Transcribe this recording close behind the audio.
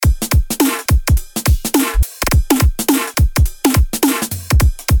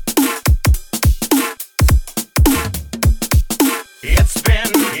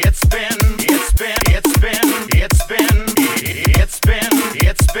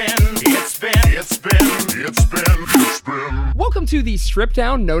Welcome to the Strip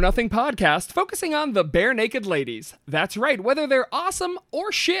Down Know Nothing podcast, focusing on the bare naked ladies. That's right, whether they're awesome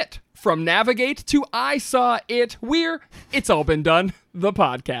or shit. From Navigate to I Saw It, It's All Been Done, the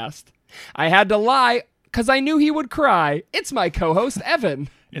podcast. I had to lie, because I knew he would cry. It's my co-host, Evan.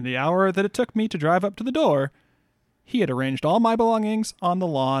 In the hour that it took me to drive up to the door, he had arranged all my belongings on the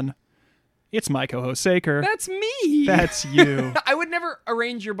lawn. It's my co-host, Saker. That's me. That's you. I would never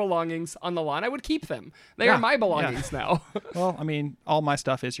arrange your belongings on the lawn. I would keep them. They are my belongings now. Well, I mean, all my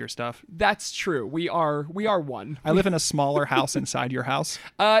stuff is your stuff. That's true. We are one. I live in a smaller house inside your house.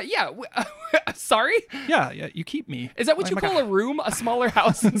 Sorry? Yeah, you keep me. Is that what you call a room? A smaller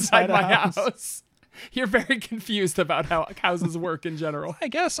house inside my house? You're very confused about how houses work in general. I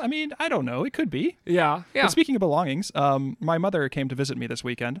guess. I mean, I don't know. It could be. Yeah. But speaking of belongings, my mother came to visit me this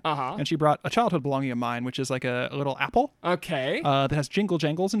weekend, and she brought a childhood belonging of mine, which is like a little apple. Okay. That has jingle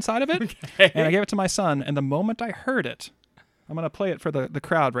jangles inside of it. Okay. And I gave it to my son, and the moment I heard it, I'm going to play it for the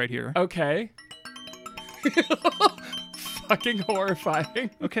crowd right here. Okay. Fucking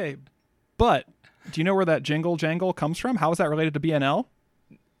horrifying. Okay, but do you know where that jingle jangle comes from? How is that related to BNL?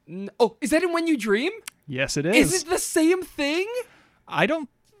 Oh, is that in When You Dream? Yes, it is. Is it the same thing? I don't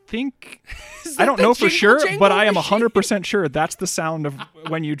think... I don't know for sure, but I am 100% sure that's the sound of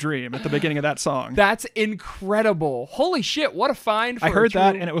When You Dream at the beginning of that song. That's incredible. Holy shit, what a find for I heard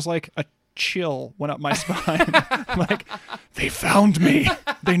that, and it was like a chill went up my spine. I'm like, they found me.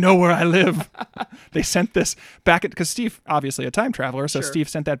 They know where I live. They sent this back because Steve, obviously a time traveler, so Steve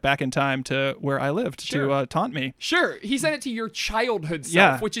sent that back in time to where I lived to taunt me. Sure, he sent it to your childhood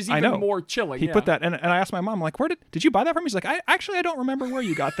self, which is even more chilling. He put that, and I asked my mom, like, did you buy that from me? He's like, I don't remember where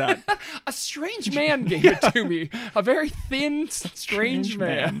you got that. A strange man gave it to me. A very thin, strange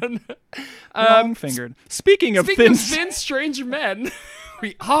man. Long-fingered. Speaking of thin, strange men.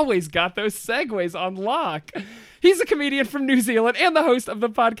 We always got those segues on lock. He's a comedian from New Zealand and the host of the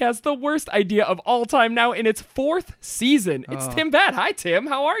podcast, The Worst Idea of All Time, now in its 4th season. It's Tim Batt. Hi, Tim.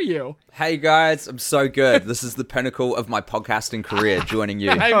 How are you? Hey, guys. I'm so good. This is the pinnacle of my podcasting career, joining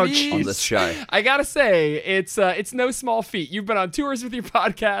you on this show. I gotta say, it's no small feat. You've been on tours with your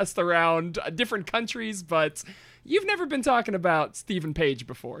podcast around different countries, but you've never been talking about Stephen Page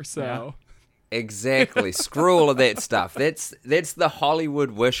before, so... Yeah. Exactly. Screw all of that stuff. That's the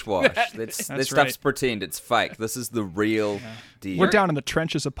Hollywood wish-wash. That stuff's pretend. It's fake. This is the real deal. We're down in the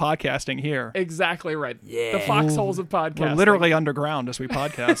trenches of podcasting here. Exactly right. Yeah. The foxholes of podcasting. We're literally underground as we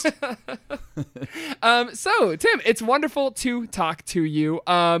podcast. So, Tim, it's wonderful to talk to you.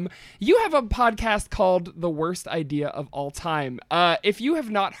 You have a podcast called The Worst Idea of All Time. If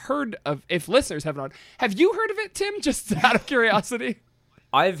listeners have not, have you heard of it, Tim? Just out of curiosity.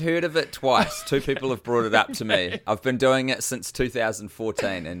 I've heard of it twice. 2 people have brought it up to me. I've been doing it since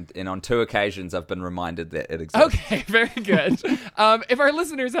 2014, and on 2 occasions I've been reminded that it exists. Okay, very good. If our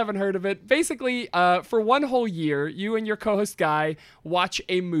listeners haven't heard of it, basically, for one whole year, you and your co-host Guy watch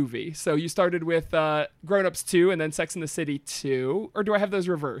a movie. So you started with Grown Ups 2 and then Sex and the City 2, or do I have those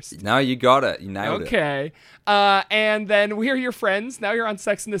reversed? No, you got it. You nailed it. Okay. And then We Are Your Friends. Now you're on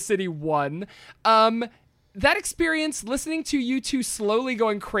Sex and the City 1. That experience, listening to you two slowly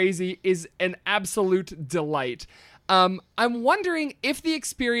going crazy, is an absolute delight. I'm wondering if the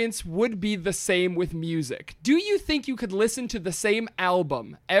experience would be the same with music. Do you think you could listen to the same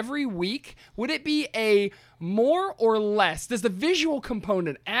album every week? Would it be a more or less? Does the visual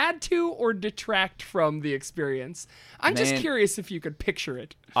component add to or detract from the experience? I'm just curious if you could picture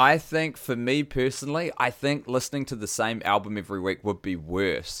it. I think, for me personally, listening to the same album every week would be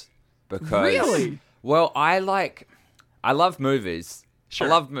worse. Because... Really? Well, I love movies. Sure.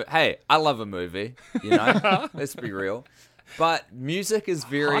 I love a movie, you know, let's be real. But music is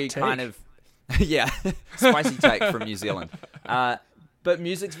very kind of, spicy take from New Zealand. But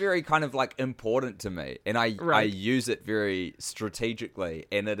music's very kind of like important to me, and I use it very strategically,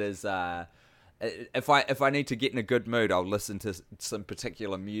 and it is, if I need to get in a good mood, I'll listen to some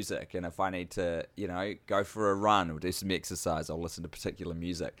particular music. And if I need to, go for a run or do some exercise, I'll listen to particular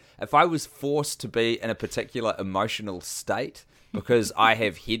music. If I was forced to be in a particular emotional state because I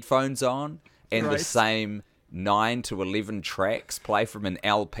have headphones on and the same 9 to 11 tracks play from an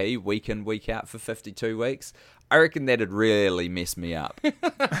LP week in, week out for 52 weeks, I reckon that'd really mess me up.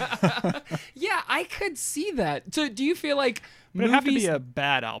 Yeah, I could see that. So do you feel like But it'd have to be a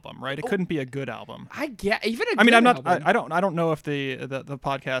bad album, right? It couldn't be a good album. I get even a I mean, good I'm not. album. I don't know if the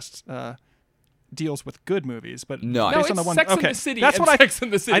podcast deals with good movies, but No. based No, on the it's one. Sex okay, and the City that's and what Sex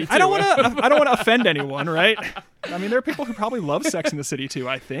and the City I don't too. want to. I don't want to offend anyone, right? I mean, there are people who probably love Sex and the City too.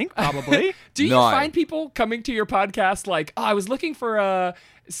 I think probably. Do you No. find people coming to your podcast like, oh, I was looking for a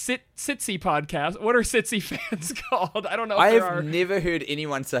Sitsy podcast? What are Sitsy fans called? I don't know if I there have are. never heard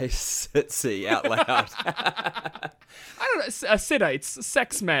anyone say "sitsy" out loud. I don't know. Sidites,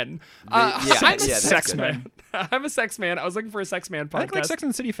 sex men. yeah, I'm a yeah, that's sex good. man. I'm a sex man. I was looking for a sex man podcast. I think like Sex and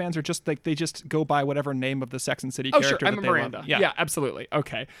the City fans are just like they just go by whatever name of the Sex and the City Oh, sure. character I'm that a they Miranda. love. Yeah, absolutely.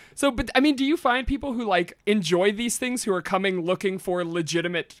 Okay. So, but I mean, do you find people who like enjoy these things who are coming looking for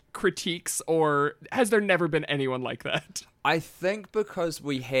legitimate critiques, or has there never been anyone like that? I think because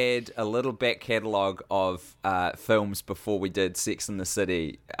we had a little back catalogue of films before we did Sex and the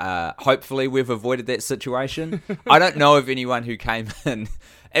City, hopefully we've avoided that situation. I don't know of anyone who came in.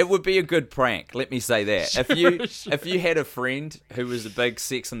 It would be a good prank, let me say that. If you had a friend who was a big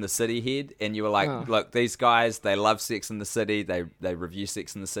Sex and the City head and you were like, look, these guys, they love Sex and the City, they review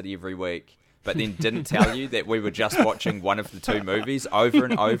Sex and the City every week, but then didn't tell you that we were just watching one of the two movies over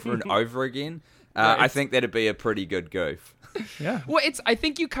and over and over again, I think that'd be a pretty good goof. Yeah. Well, I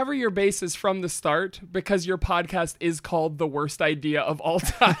think you cover your bases from the start because your podcast is called The Worst Idea of All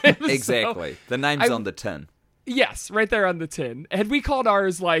Time. Exactly. The name's on the tin. Yes, right there on the tin. Had we called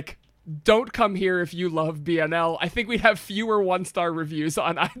ours like "Don't Come Here If You Love BNL," I think we'd have fewer 1-star reviews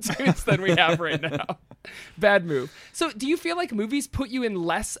on iTunes than we have right now. Bad move. So, do you feel like movies put you in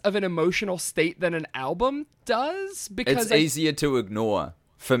less of an emotional state than an album does? Because It's easier to ignore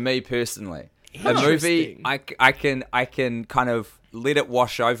for me personally. A movie, I can kind of let it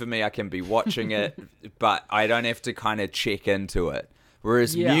wash over me. I can be watching it, but I don't have to kind of check into it.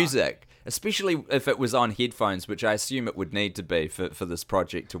 Whereas music, especially if it was on headphones, which I assume it would need to be for this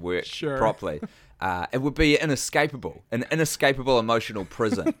project to work properly, it would be an inescapable emotional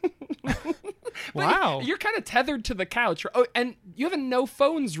prison. Wow. You're kind of tethered to the couch. Oh, and you have a no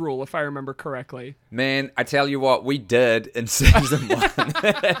phones rule, if I remember correctly. Man, I tell you what, we did in season 1.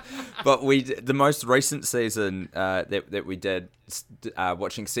 But the most recent season that we did,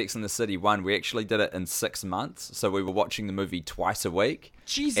 watching Sex and the City 1, we actually did it in 6 months. So we were watching the movie twice a week.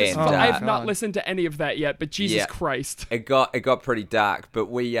 Jesus, And, I've not listened to any of that yet, but Jesus Christ. It got pretty dark, but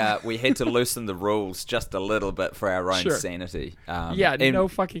we had to loosen the rules just a little bit for our own sanity. And no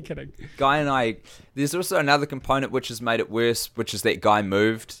fucking kidding. Guy and I, there's also another component which has made it worse, which is that Guy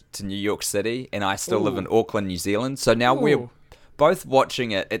moved to New York City and I still live in Auckland, New Zealand. So now we're both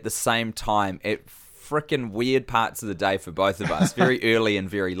watching it at the same time at frickin' weird parts of the day for both of us, very early and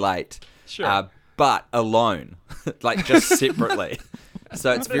very late. Sure. But alone, like just separately.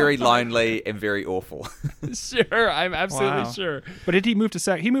 So it's very lonely and very awful. Sure, I'm absolutely sure. But did he move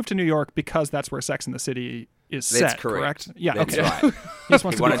to He moved to New York because that's where Sex and the City is set. That's correct. Yeah. That's okay. right. He just wants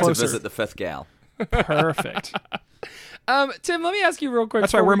He to be wanted to closer. visit the fifth gal. Perfect. Tim, let me ask you real quick.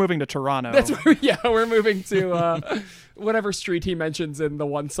 That's why we're moving to Toronto. We're moving to whatever street he mentions in the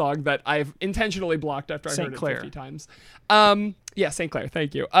one song that I've intentionally blocked after I St. heard Clair. it 50 times. Yeah, St. Clair.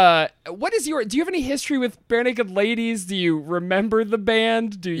 Thank you. What is do you have any history with Bare Naked Ladies? Do you remember the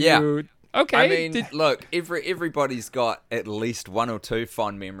band? Do you? Okay. I mean, look, everybody's got at least one or two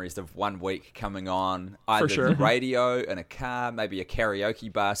fond memories of 1 week coming on either the radio, in a car, maybe a karaoke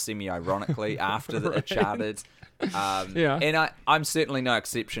bar, semi-ironically, after it charted. And I'm certainly no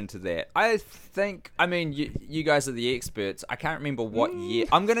exception to that. I mean, you guys are the experts. I can't remember what year.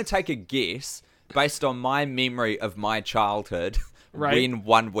 I'm going to take a guess based on my memory of my childhood when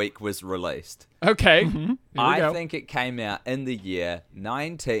 1 week was released. Okay. I think it came out in the year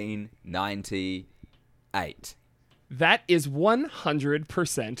 1998. That is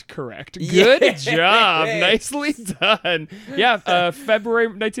 100% correct. Good job. Nicely done. Yeah, February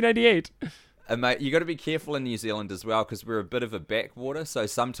 1998. Mate, you got to be careful in New Zealand as well because we're a bit of a backwater. So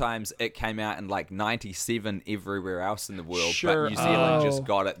sometimes it came out in like 97 everywhere else in the world, but New Zealand just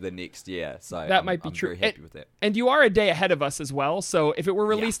got it the next year. So that might be true. I'm very happy with that. And you are a day ahead of us as well. So if it were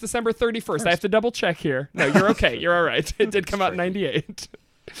released December 31st, I have to double check here. No, you're okay. You're all right. It did come out in 98.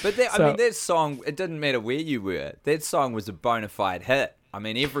 But I mean, that song, it didn't matter where you were. That song was a bona fide hit. I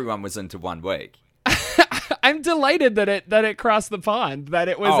mean, everyone was into 1 week. I'm delighted that it crossed the pond, that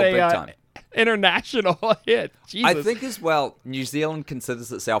it was big time. International hit. Jesus. I think as well, New Zealand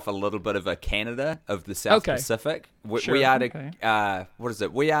considers itself a little bit of a Canada of the South Pacific. We are to what is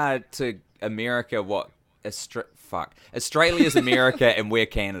it? We are to America what Australia's America and we're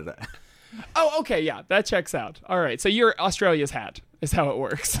Canada. Oh, okay, yeah, that checks out. All right, so you're Australia's hat is how it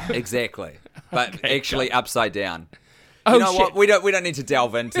works. Exactly, but actually upside down. You know what? We don't need to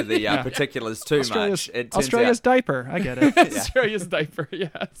delve into the particulars too much. Australia's diaper. I get it. Australia's diaper,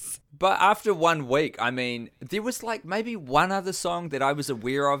 yes. But after 1 week, I mean, there was like maybe one other song that I was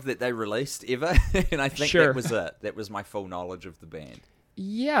aware of that they released ever, and I think that was it. That was my full knowledge of the band.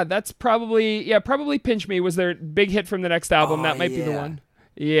 Yeah, that's probably Pinch Me was their big hit from the next album. That might be the one.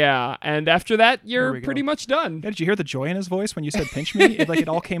 Yeah, and after that, you're pretty much done. Yeah, did you hear the joy in his voice when you said "pinch me"? It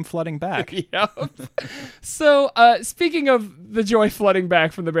all came flooding back. Yep. So, speaking of the joy flooding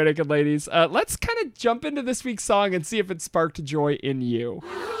back from the Bare Naked Ladies, let's kind of jump into this week's song and see if it sparked joy in you.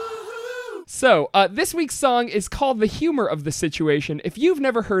 So, this week's song is called "The Humor of the Situation." If you've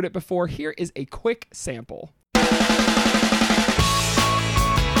never heard it before, here is a quick sample.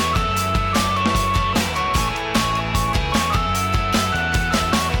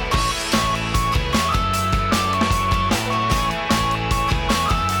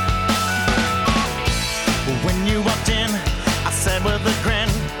 When you walked in, I said with a grin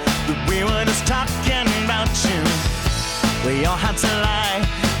that we were just talking about you. We all had to lie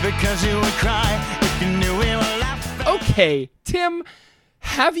because you would cry if you knew we were laughing. Okay, Tim,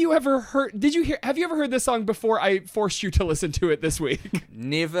 have you ever heard this song before I forced you to listen to it this week?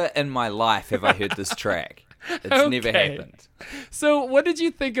 Never in my life have I heard this track. It's never happened. So what did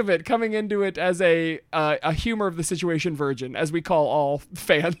you think of it coming into it as a humor of the situation virgin, as we call all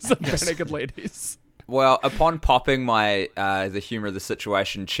fans of Bare Naked Ladies? Well, upon popping my the humor of the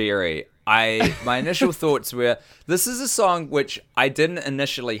situation cherry, my initial thoughts were, this is a song which I didn't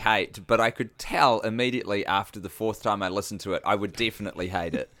initially hate, but I could tell immediately after the fourth time I listened to it, I would definitely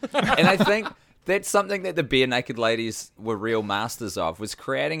hate it. And I think that's something that the Bare Naked Ladies were real masters of, was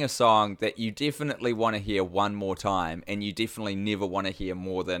creating a song that you definitely want to hear one more time, and you definitely never want to hear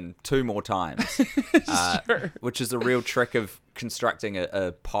more than 2 more times. Sure. Which is a real trick of constructing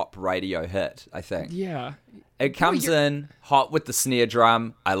a pop radio hit, I think. Yeah. It comes in hot with the snare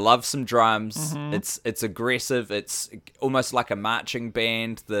drum. I love some drums. It's aggressive. It's almost like a marching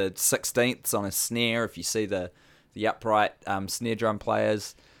band. The 16ths on a snare, if you see the upright snare drum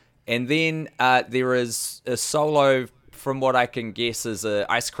players. And then there is a solo from what I can guess is an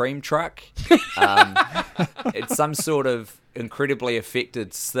ice cream truck. It's some sort of incredibly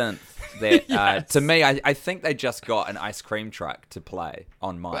affected synth that, to me, I think they just got an ice cream truck to play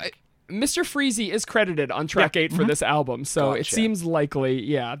on mic. Mr. Freezy is credited on track 8 for this album, so it seems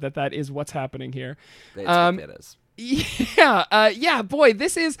likely, that is what's happening here. That's what that is. Yeah, boy,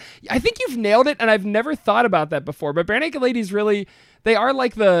 this is, I think you've nailed it, and I've never thought about that before, but Bare Naked Ladies really, they are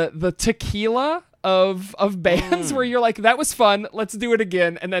like the tequila of bands where you're like, that was fun, let's do it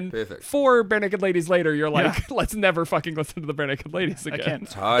again, and then 4 Bare Naked Ladies later, you're like, let's never fucking listen to the Bare Naked Ladies again. I can't.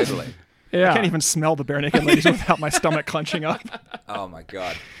 Totally. I can't even smell the Bare Naked Ladies without my stomach clenching up. Oh my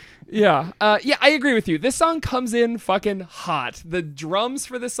God. Yeah, I agree with you. This song comes in fucking hot. The drums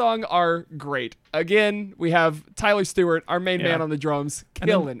for this song are great. Again, we have Tyler Stewart, our main man on the drums,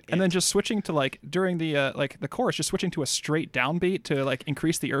 killing it. And then just switching to during the the chorus, just switching to a straight downbeat to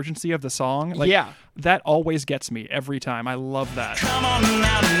increase the urgency of the song. That always gets me every time. I love that. Come on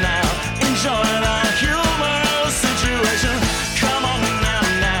now, enjoy the humor situation. Come on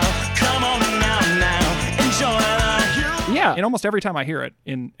now, come on now, enjoy the humor. Yeah. And almost every time I hear it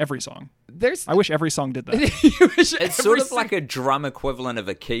in every song. I wish every song did that. It's sort of like a drum equivalent of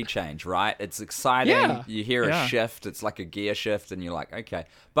a key change, right? It's exciting. Yeah. You hear a shift. It's like a gear shift, and you're like, okay.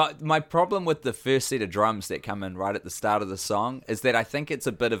 But my problem with the first set of drums that come in right at the start of the song is that I think it's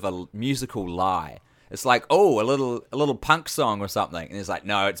a bit of a musical lie. It's like, oh, a little punk song or something. And it's like,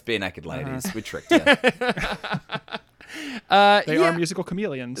 no, it's Bare Naked Ladies. We tricked you. They are musical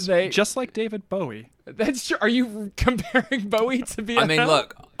chameleons, just like David Bowie. That's true. Are you comparing Bowie to BNL? I mean,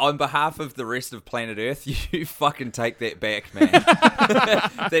 look, on behalf of the rest of planet Earth, you fucking take that back, man.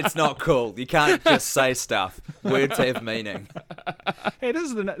 That's not cool. You can't just say stuff. Words have meaning. Hey,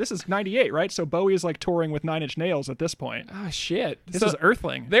 this is 98, right? So Bowie is touring with 9 Inch Nails at this point. Oh, shit. This is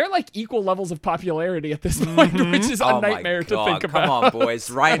Earthling. They're equal levels of popularity at this point, which is a nightmare to think about. Come on,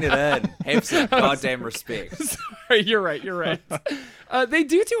 boys. Rein it in. Have some goddamn respect. Sorry, you're right. They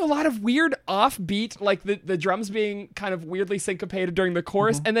do a lot of weird offbeat, like the drums being kind of weirdly syncopated during the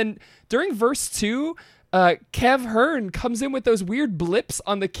chorus. And then during verse 2, Kev Hearn comes in with those weird blips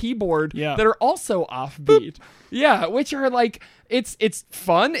on the keyboard that are also offbeat. Boop. Yeah, which are it's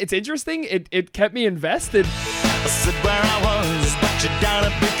fun, it's interesting, it kept me invested. I said where I was, but you doubt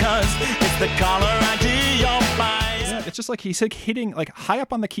it because it's the caller ID you're buying. Yeah, it's just he's hitting high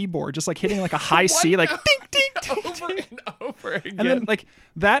up on the keyboard, just hitting a high C, ding, ding, ding, over and over again.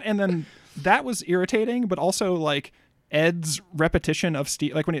 And then that was irritating, but also Ed's repetition of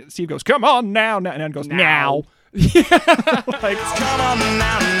Steve, when Steve goes, "Come on now," and Ed goes, "Now." Come on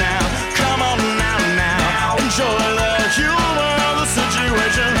now, come on now, enjoy the humor of the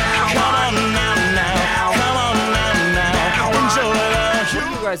situation.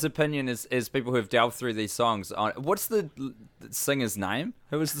 guys' opinion as people who have delved through these songs on what's the singer's name?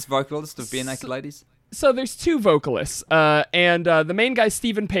 Who is this vocalist of Bare Naked Ladies? So there's two vocalists, and the main guy,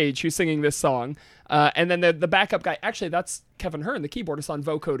 Stephen Page, who's singing this song, and then the backup guy, actually, that's Kevin Hearn, the keyboardist on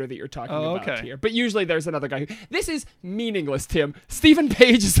Vocoder that you're talking about here. But usually there's another guy this is meaningless, Tim. Stephen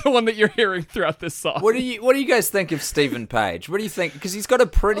Page is the one that you're hearing throughout this song. What do you guys think of Stephen Page? What do you think? Because he's got a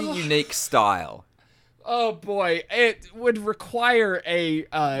pretty unique style. Oh boy, it would require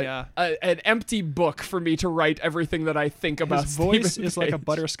an empty book for me to write everything that I think about. His voice Stephen is Page. like a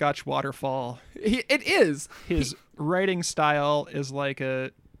butterscotch waterfall. It is. His writing style is like a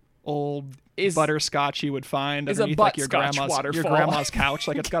old butterscotch you would find is a underneath like your waterfall. grandma's couch.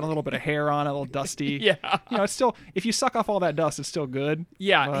 Like it's got a little bit of hair on it, a little dusty. Yeah. You know, it's still, if you suck off all that dust, it's still good.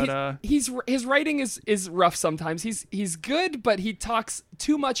 Yeah, but, his writing is rough sometimes. He's good, but he talks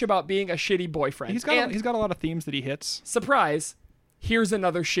too much about being a shitty boyfriend. he's got a lot of themes that he hits. Surprise. Here's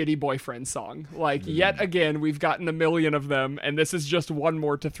another shitty boyfriend song. Like, yet again, we've gotten a million of them, and this is just one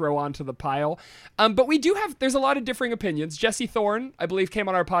more to throw onto the pile. But we do there's a lot of differing opinions. Jesse Thorne, I believe, came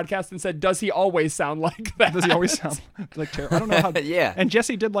on our podcast and said, does he always sound like that? Does he always sound like terrible? I don't know how. Yeah. And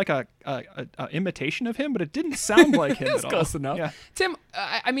Jesse did like a imitation of him, but it didn't sound like him It's at close all. enough. Yeah. Tim,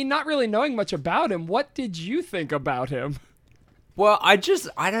 I mean, not really knowing much about him, what did you think about him? Well, I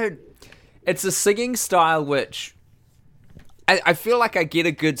don't. It's a singing style which I feel like I get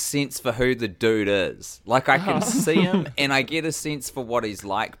a good sense for who the dude is. Like, I can see him and I get a sense for what he's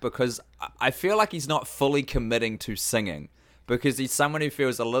like, because I feel like he's not fully committing to singing, because he's someone who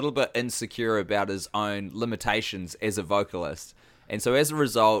feels a little bit insecure about his own limitations as a vocalist. And so as a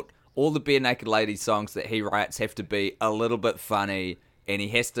result, all the Bare Naked Ladies songs that he writes have to be a little bit funny, and he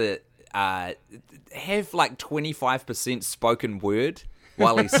has to have like 25% spoken word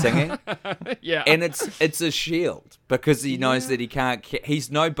while he's singing. Yeah. And it's a shield, because he knows that he can't.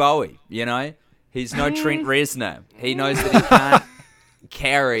 He's no Bowie, you know. He's no Trent Reznor. He knows that he can't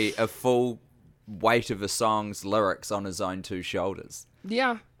carry a full weight of a song's lyrics on his own two shoulders.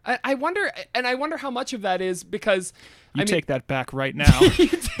 Yeah. I wonder how much of that is because You take that back right now. you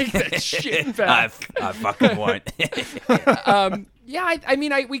take that shit back. I fucking won't. Yeah, I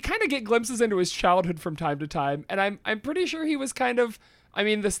mean, we kind of get glimpses into his childhood from time to time, and I'm pretty sure he was kind of, I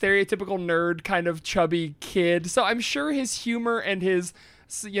mean, the stereotypical nerd kind of chubby kid. So I'm sure his humor and his,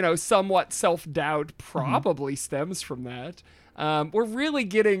 somewhat self-doubt probably stems from that. We're really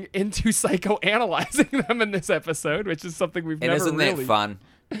getting into psychoanalyzing them in this episode, which is something we've never isn't really... that fun?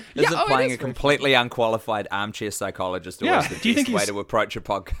 Yeah, Isn't playing a completely unqualified armchair psychologist always the best way to approach a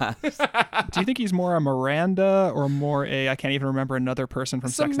podcast? Do you think he's more a Miranda or more I can't even remember another person from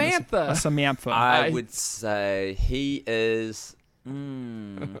Samantha. Samantha. I would say he is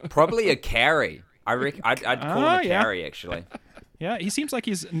probably a Carrie. I'd call him a Carrie, actually. Yeah, he seems like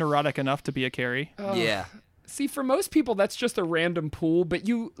he's neurotic enough to be a Carrie. Yeah. See, for most people, that's just a random pool, but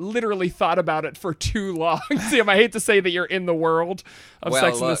you literally thought about it for too long. Tim, I hate to say that you're in the world of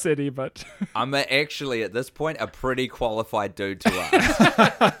Sex and the City, but... I'm actually, at this point, a pretty qualified dude to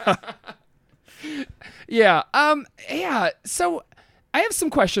ask. Yeah. So I have some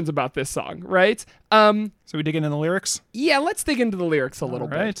questions about this song, right? So we dig into the lyrics? Yeah, let's dig into the lyrics a little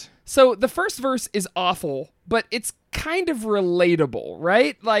right. bit. So the first verse is awful, but it's kind of relatable,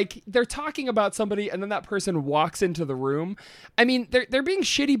 right? Like, they're talking about somebody and then that person walks into the room. I mean, they're being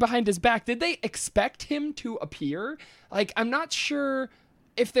shitty behind his back. Did they expect him to appear? Like, I'm not sure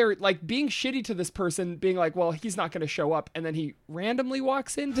if they're, like, being shitty to this person, being like, well, he's not going to show up, and then he randomly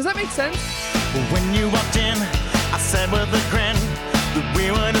walks in. Does that make sense? When you walked in, I said with a grin that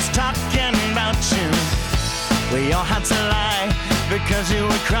we were just talking about you. We all had to lie because you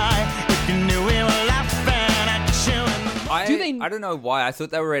would cry if you knew we were laughing at you. I don't know why. I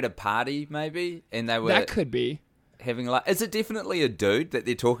thought they were at a party, maybe, and they were... That could be. Having like... Is it definitely a dude that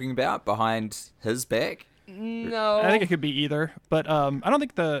they're talking about behind his back? No. I think it could be either, but I don't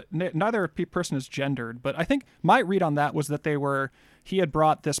think neither person is gendered. But I think my read on that was that he had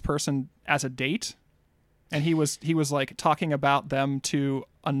brought this person as a date, and he was like talking about them to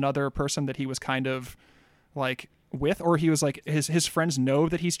another person that he was kind of like with, or he was like his friends know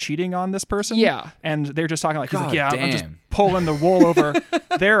that he's cheating on this person. Yeah. And they're just talking like, he's like, God I'm just damn. pulling the wool over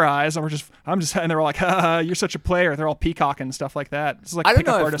their eyes, and and they're all like, you're such a player. They're all peacocking and stuff like that. This is like I a don't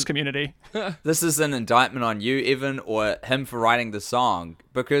know pickup if- artist community. This is an indictment on you, Evan, or him for writing the song,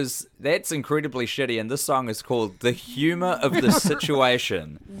 because that's incredibly shitty, and this song is called The Humor of the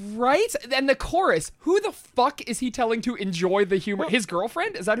Situation. Right? And the chorus, who the fuck is he telling to enjoy the humor? His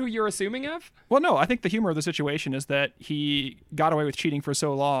girlfriend? Is that who you're assuming of? Well, no, I think the humor of the situation is that he got away with cheating for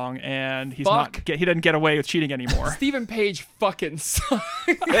so long, and he didn't get away with cheating anymore. Stephen Page Page fucking sucks.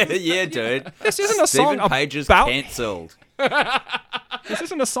 Yeah, dude. This isn't a song Stephen Page is about. cancelled. This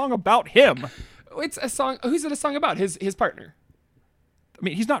isn't a song about him. It's a song. Who's it a song about? His partner. I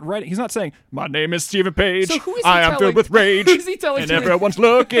mean, he's not writing. He's not saying, "My name is Stephen Page. So who is he I am telling- filled with rage, who's he telling and to- everyone's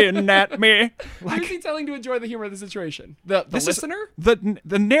looking at me." Who's he telling to enjoy the humor of the situation? The This is- listener?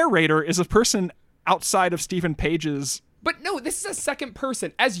 the narrator is a person outside of Stephen Page's. But no, this is a second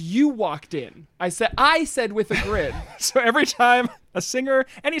person. As you walked in, I said with a grin. So every time a singer,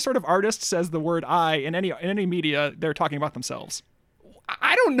 any sort of artist says the word "I" in any media, they're talking about themselves.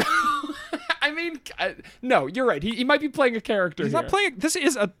 I don't know. I mean, no, you're right. He might be playing a character. He's here. not playing. This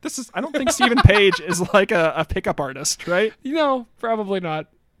is. I don't think Stephen Page is like a pickup artist, right? No, probably not.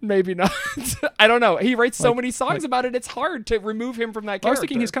 Maybe not. I don't know. He writes so many songs about it. It's hard to remove him from that character. I was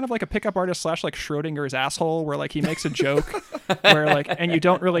thinking he's kind of like a pickup artist / like Schrodinger's asshole, where like he makes a joke, where like, and you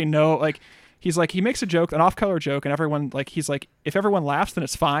don't really know, like, he's like, he makes a joke, an off-color joke, and everyone like, he's like, if everyone laughs, then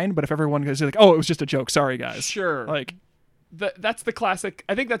it's fine, but if everyone goes like, oh, it was just a joke, sorry guys. Sure. Like, that's the classic.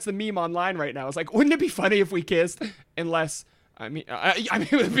 I think that's the meme online right now. It's like, wouldn't it be funny if we kissed? Unless, I mean,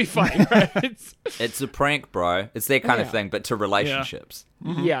 it would be funny, right? It's a prank, bro. It's that kind Yeah. of thing, but to relationships.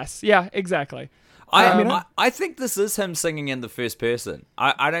 Yes. Yeah. Exactly. I think this is him singing in the first person.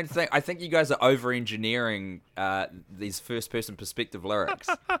 I think you guys are over engineering these first person perspective lyrics.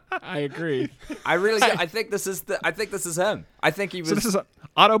 I agree. I really do. I think this is him. I think he was. so this is an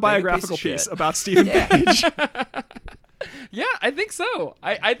autobiographical Being a piece piece of shit. about Stephen Page. Yeah, I think so.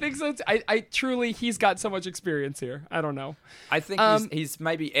 I think so. I truly, he's got so much experience here. I don't know. I think he's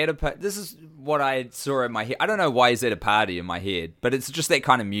maybe at a party. This is what I saw in my head. I don't know why he's at a party in my head, but it's just that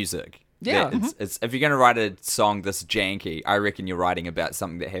kind of music. Yeah. That it's if you're going to write a song this janky, I reckon you're writing about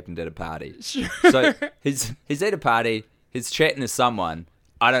something that happened at a party. Sure. So he's at a party, he's chatting to someone.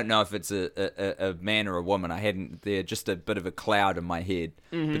 I don't know if it's a man or a woman. I hadn't, they're just a bit of a cloud in my head.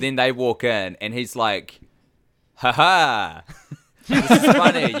 Mm-hmm. But then they walk in and he's like, haha. This is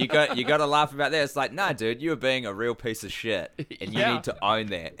funny. You got to laugh about that. It's like, nah, dude, you were being a real piece of shit, and you Yeah. need to own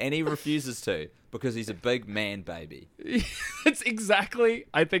that. And he refuses to because he's a big man baby.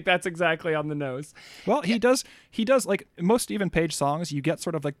 I think that's exactly on the nose. Well, he does like most Stephen Page songs, you get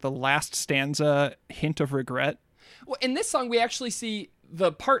sort of like the last stanza hint of regret. Well, in this song, we actually see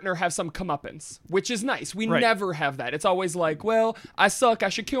the partner have some comeuppance, which is nice. We Right. never have that. It's always like, well, I suck, I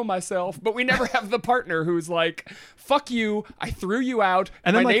should kill myself. But we never have the partner who's like, fuck you, I threw you out,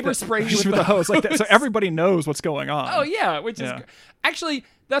 And then my like neighbor sprayed you just with the hose like that, so everybody knows what's going on. Oh yeah, which is Yeah. actually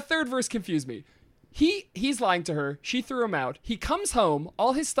that third verse confused me. He's lying to her. She threw him out. He comes home.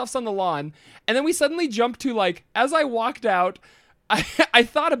 All his stuff's on the lawn, and then we suddenly jump to like, as I walked out, I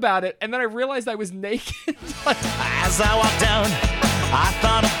thought about it, and then I realized I was naked. Like, As I walked down, I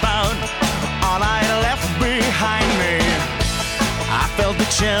thought about all I left behind me. I felt the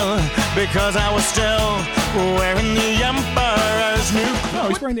chill because I was still wearing the Emperor's new No,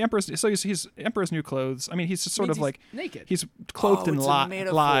 he's wearing the Emperor's. So he's Emperor's new clothes. I mean, he's just sort Means of like he's naked. He's clothed in it's a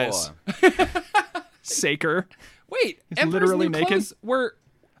metaphor. lies. Saker. wait, He's Emperor's literally new naked? clothes were.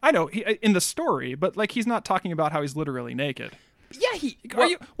 I know in the story, but like he's not talking about how he's literally naked. Yeah,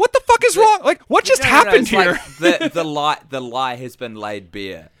 What the fuck is wrong? Like what just No, happened it's here? like the lie has been laid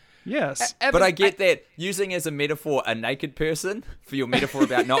bare. Yes. But I get that using as a metaphor a naked person for your metaphor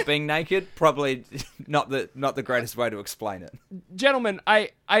about not being naked, probably not the greatest way to explain it. Gentlemen,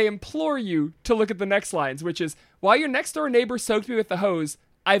 I implore you to look at the next lines, which is, while your next door neighbor soaked me with the hose,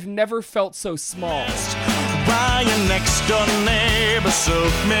 I've never felt so small. While your next door neighbor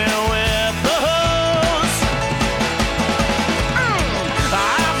soaked me with the hose.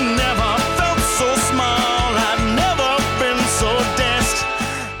 I've never felt so small. I've never been so dest.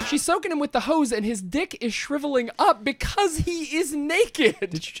 She's soaking him with the hose, and his dick is shriveling up because he is naked.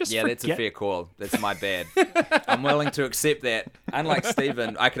 Did you just Yeah, forget? that's a fair call. That's my bad. I'm willing to accept that. Unlike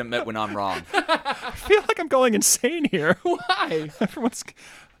Steven, I can admit when I'm wrong. I feel like I'm going insane here. Why? Everyone's.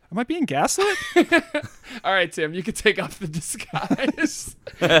 Am I being gaslit? All right, Tim, you can take off the disguise.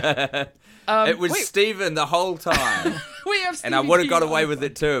 It was wait. Steven the whole time. We have And I Stevie would have P got on. away with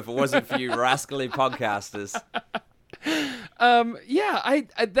it too if it wasn't for you rascally podcasters. Yeah, I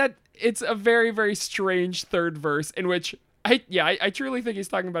that it's a very, very strange third verse in which I truly think he's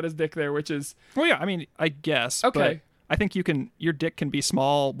talking about his dick there, which is Well, yeah. I mean, I guess. Okay. But I think your dick can be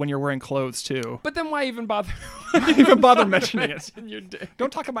small when you're wearing clothes too. but then why even bother Even bother mentioning it. mention your dick?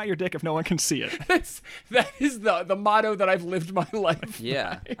 Don't talk about your dick if no one can see it. That is the motto that I've lived my life.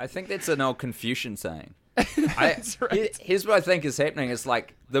 Yeah, I think that's an old Confucian saying. That's right. Here's what I think is happening. It's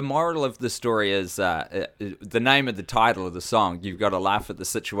like the moral of the story is the name of the title of the song. You've got to laugh at the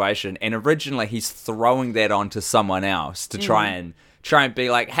situation. And originally, he's throwing that onto someone else to try and be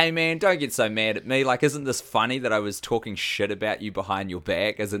like, "Hey man, don't get so mad at me. Like, isn't this funny that I was talking shit about you behind your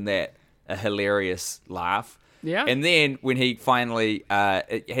back? Isn't that a hilarious laugh?" Yeah. And then when he finally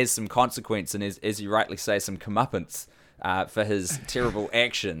it has some consequence and, as you rightly say, some comeuppance for his terrible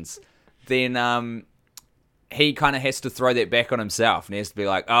actions, then he kind of has to throw that back on himself and he has to be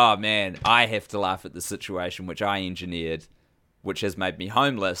like, "Oh man, I have to laugh at the situation which I engineered, which has made me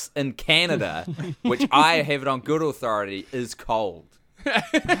homeless in Canada, which I have it on good authority is cold."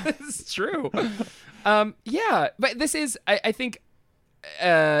 It's true. Yeah, but this is, I think,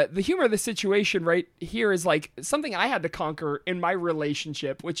 the humor of the situation right here is like something I had to conquer in my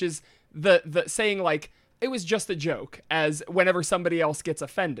relationship, which is the saying like, it was just a joke, as whenever somebody else gets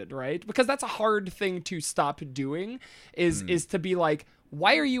offended, right? Because that's a hard thing to stop doing, is to be like,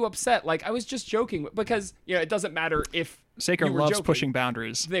 why are you upset? Like, I was just joking, because, you know, it doesn't matter if Saker you were loves joking, pushing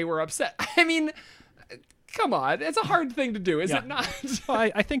boundaries. they were upset. I mean, come on, it's a hard thing to do, is it not? Well,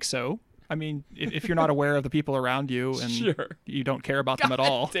 I think so. I mean, if you're not aware of the people around you and Sure. you don't care about them at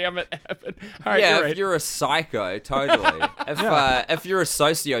all. Damn it, Evan. All right, Yeah, you're if right. you're a psycho, totally. If you're a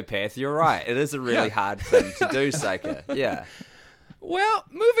sociopath, you're right. It is a really hard thing to do, Saker. Yeah. Well,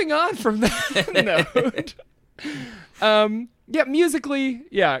 moving on from that note. Yeah, musically,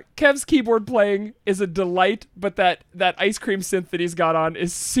 yeah, Kev's keyboard playing is a delight, but that ice cream synth that he's got on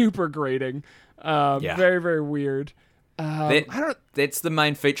is super grating. Very, very weird. That's the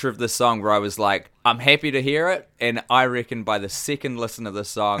main feature of this song where I was like, I'm happy to hear it, and I reckon by the second listen of the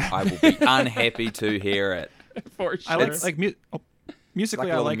song, I will be unhappy to hear it. For sure. I like musically. Like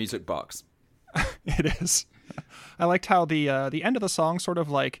a I little like music box. it is. I liked how the end of the song sort of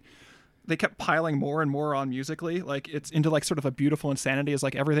like they kept piling more and more on musically. Like it's into like sort of a beautiful insanity as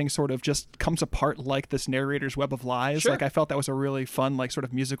like everything sort of just comes apart like this narrator's web of lies. Sure. Like I felt that was a really fun like sort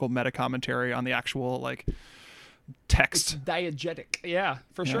of musical meta commentary on the actual like text. Diegetic. Yeah,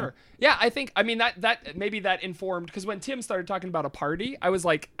 for sure. Yeah, I mean that maybe that informed, because when Tim started talking about a party, I was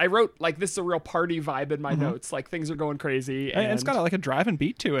like, I wrote like, this is a real party vibe in my notes. Like things are going crazy. And it's got like a driving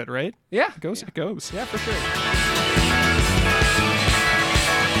beat to it, right? Yeah. It goes. Yeah, for sure.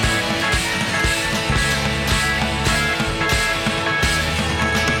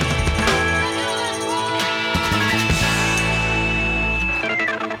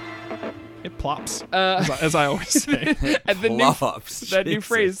 It plops, as I always say. And the Plops, that new Jesus.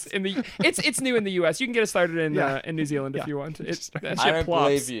 phrase in the it's new in the US. You can get it started in New Zealand if you want. That shit I don't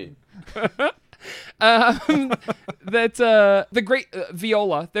plops. believe you. The great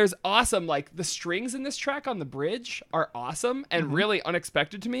viola. There's awesome, like the strings in this track on the bridge are awesome and really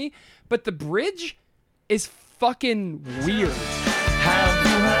unexpected to me, but the bridge is fucking weird. Have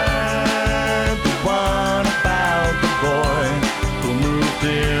you heard the one about the boy who moved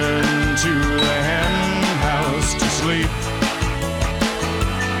into the hen house to sleep?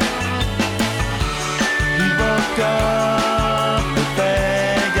 He woke up with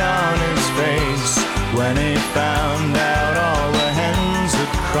egg on his face when he found out all the hens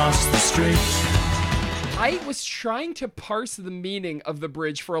across the street. I was trying to parse the meaning of the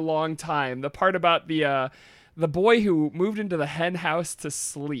bridge for a long time. The part about the boy who moved into the hen house to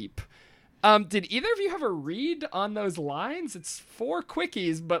sleep. Did either of you have a read on those lines? It's 4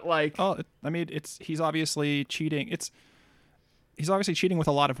 quickies, but like, I mean, he's obviously cheating. He's obviously cheating with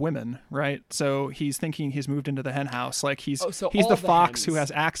a lot of women, right? So he's thinking he's moved into the hen house. Like he's so he's all the the fox hens. who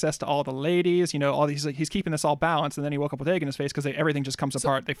has access to all the ladies. You know, all these. Like, he's keeping this all balanced, and then he woke up with egg in his face because everything just comes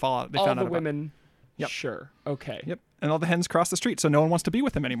apart. They fall out. They all found the out about. women. Yep. Sure. Okay. Yep, and all the hens cross the street, so no one wants to be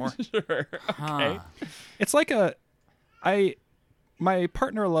with him anymore. Sure. Okay. It's like my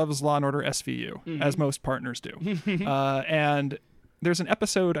partner loves Law and Order SVU, as most partners do, and there's an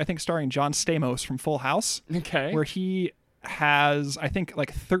episode I think starring John Stamos from Full House, Okay. where he has I think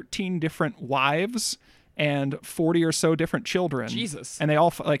like 13 different wives and 40 or so different children. Jesus. And they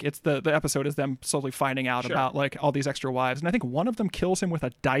all like it's the episode is them slowly finding out Sure. about like all these extra wives, and I think one of them kills him with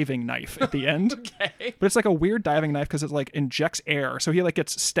a diving knife at the end. Okay. But it's like a weird diving knife because it like injects air, so he like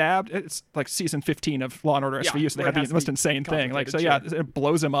gets stabbed. It's like season 15 of Law and Order Yeah, SVU, so they where have it has the to most be insane thing. Like so, yeah, complicated, it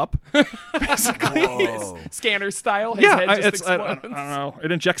blows him up. Basically. Whoa. Scanner style. His Yeah, head just I explodes. don't know.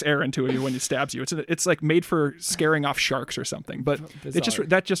 It injects air into you when it stabs you. It's like made for scaring off sharks or something. But Bizarre.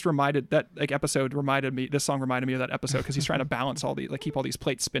 that episode reminded me. This song reminded me of that episode because he's trying to balance all the like keep all these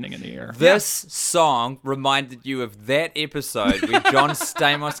plates spinning in the air. This song reminded you of that episode where John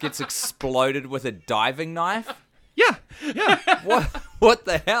Stamos gets exploded with a diving knife? Yeah. What What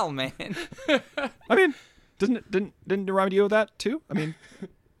the hell, man? I mean, didn't it remind you of that too? I mean,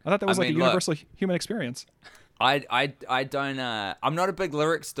 I thought that was like a universal human experience. I don't I'm not a big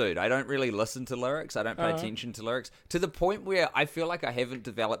lyrics dude. I don't really listen to lyrics. I don't pay attention to lyrics to the point where I feel like I haven't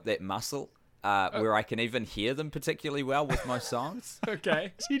developed that muscle where I can even hear them particularly well with most songs.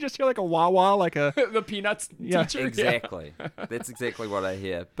 Okay. So you just hear like a wah wah, like a The Peanuts Yeah. teacher. Exactly. That's exactly what I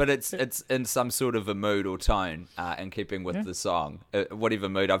hear. But it's in some sort of a mood or tone in keeping with the song, whatever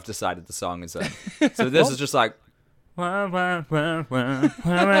mood I've decided the song is in. So this is just like.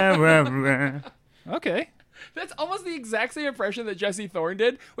 okay. That's almost the exact same impression that Jesse Thorne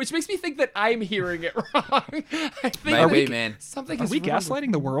did, which makes me think that I'm hearing it wrong. I think Maybe, man. something Are is we wrong with-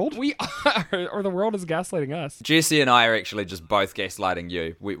 gaslighting the world? We are, or the world is gaslighting us. Jesse and I are actually just both gaslighting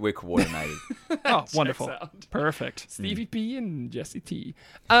you. We're coordinated. Oh, wonderful. out. Perfect. Stevie P and Jesse T.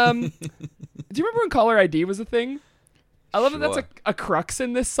 Do you remember when caller ID was a thing? I love that that's Sure. a crux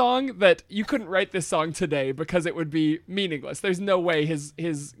in this song, that you couldn't write this song today because it would be meaningless. There's no way his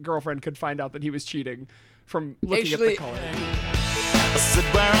girlfriend could find out that he was cheating from looking Actually- at the caller ID. I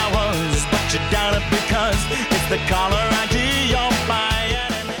said where I was, but you doubt it because it's the caller ID you're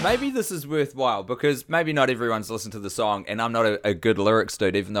buying. Maybe this is worthwhile because maybe not everyone's listened to the song, and I'm not a good lyrics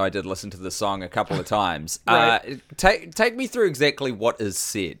dude, even though I did listen to the song a couple of times. Right. Take me through exactly what is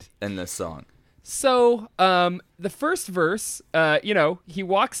said in this song. So, the first verse, he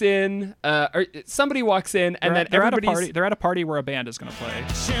walks in, or somebody walks in, and then they're at a everybody's party. They're at a party where a band is going to play.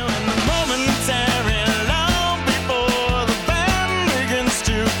 You in the momentary love before the band begins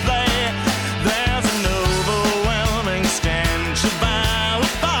to play. There's an overwhelming stench of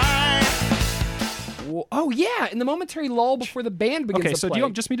alibi. Oh yeah, in the momentary lull before the band begins Okay, to so play. do you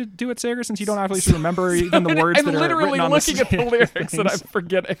want just me to do it, Sager, since you don't obviously remember even the words I'm that are literally written on looking this at the lyrics that I'm things?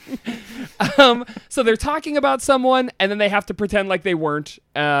 forgetting. So they're talking about someone, and then they have to pretend like they weren't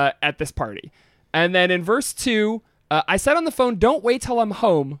at this party. And then in verse 2, I said on the phone, "Don't wait till I'm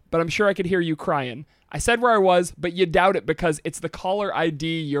home," but I'm sure I could hear you crying. I said where I was, but you doubt it because it's the caller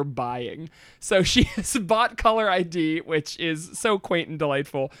ID you're buying. So she has bought caller ID, which is so quaint and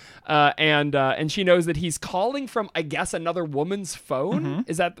delightful. And she knows that he's calling from, I guess, another woman's phone.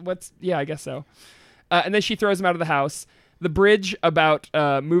 Is that what's? Yeah, I guess so. And then she throws him out of the house. The bridge about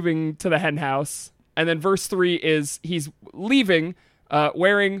moving to the hen house. And then verse 3 is he's leaving,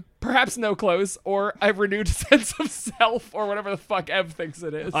 wearing perhaps no clothes or a renewed sense of self or whatever the fuck Ev thinks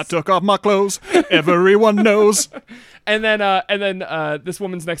it is. I took off my clothes. Everyone knows. And then this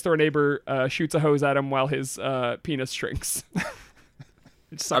woman's next door neighbor shoots a hose at him while his penis shrinks. It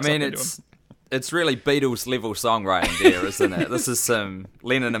I sucks mean, up into him. it's really Beatles level songwriting there, isn't it? This is some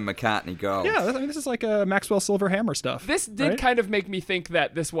Lennon and McCartney gold. Yeah, I mean, this is like Maxwell Silver Hammer stuff. This did right? kind of make me think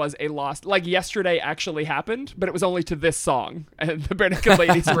that this was a lost, like yesterday actually happened, but it was only to this song, and the Bare Naked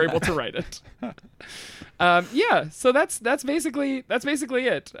Ladies were able to write it. Yeah, so that's basically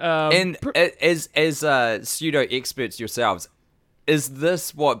it. And as pseudo experts yourselves, is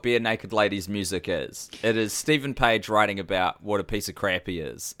this what Bare Naked Ladies music is? It is Stephen Page writing about what a piece of crap he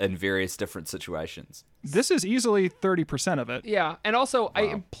is in various different situations. This is easily 30% of it. Yeah, and also I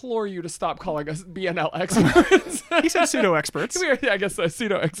implore you to stop calling us BNL experts. He said pseudo experts, We are, I guess,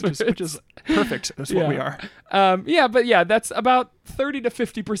 pseudo experts. which is perfect. That's what we are. But that's about 30 to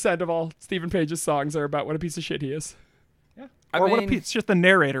 50% of all Stephen Page's songs are about what a piece of shit he is. Or what a piece, just the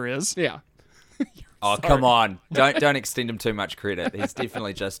narrator is. Yeah. Oh, come on. Don't extend him too much credit. He's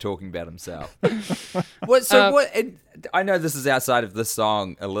definitely just talking about himself. I know this is outside of this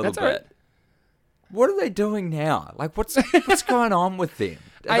song a little That's all right. bit. What are they doing now? Like, what's going on with them?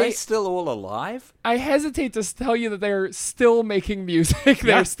 Are they still all alive? I hesitate to tell you that they're still making music.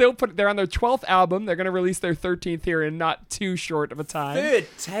 They're on their 12th album. They're going to release their 13th here in not too short of a time.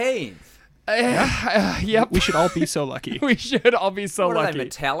 13. Yep. We should all be so lucky. We should all be so What lucky. are they,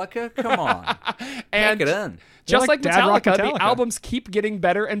 Metallica? Come on. And Pack it in. just They're like like dad rock Metallica, the Metallica. albums keep getting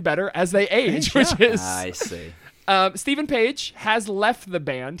better and better as they age, which is I see. Stephen Page has left the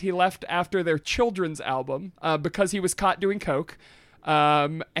band. He left after their children's album because he was caught doing coke.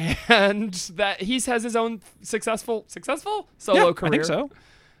 And that he has his own successful solo career. I think so.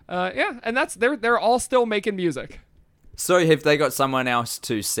 And that's they're all still making music. So have they got someone else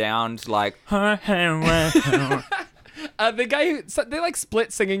to sound like... The guy they like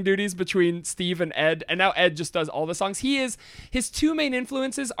split singing duties between Steve and Ed, and now Ed just does all the songs. His two main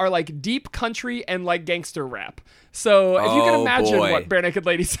influences are like deep country and like gangster rap. So if you can Oh, imagine boy. what Bare Naked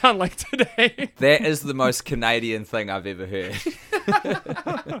Ladies sound like today, That is the most Canadian thing I've ever heard.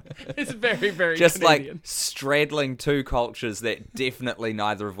 it's very, very Just Canadian. like straddling two cultures that definitely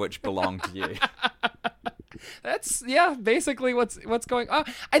neither of which belong to you. That's basically what's going on.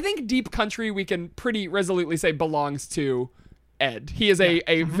 I think deep country we can pretty resolutely say belongs to Ed. He is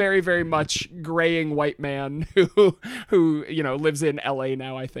a very, very much graying white man who lives in LA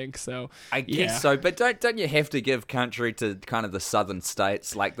now, I think. So I guess so, but don't you have to give country to kind of the southern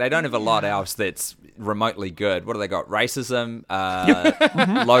states? Like, they don't have a lot else that's remotely good. What do they got? Racism,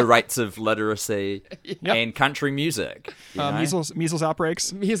 low rates of literacy, and country music. Measles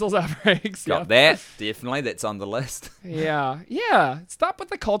outbreaks. Measles outbreaks. Got that. Definitely, that's on the list. Yeah. Stop with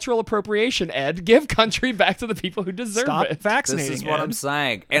the cultural appropriation, Ed. Give country back to the people who deserve it. This is what I'm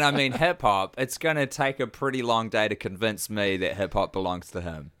saying. And I mean, hip-hop, it's going to take a pretty long day to convince me that hip-hop belongs to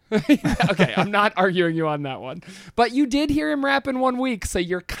him. Okay, I'm not arguing you on that one. But you did hear him rap in 1 week, so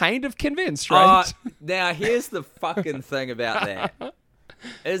you're kind of convinced, right? Now, here's the fucking thing about that.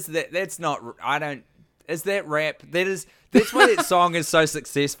 Is that rap? That's why that song is so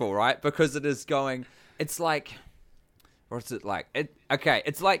successful, right? Because it's like, what's it like?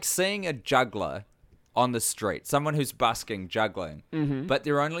 It's like seeing a juggler on the street, someone who's busking, juggling, but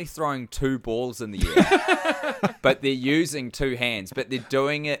they're only throwing 2 balls in the air, but they're using 2 hands, but they're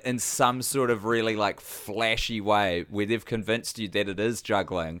doing it in some sort of really like flashy way where they've convinced you that it is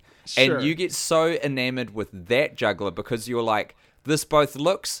juggling. Sure. And you get so enamored with that juggler because you're like, this both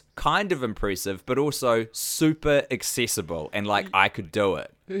looks kind of impressive, but also super accessible, and like, I could do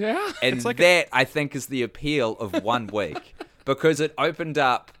it. Yeah. And that, I think, is the appeal of 1 week, because it opened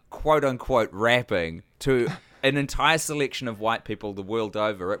up quote-unquote rapping to an entire selection of white people the world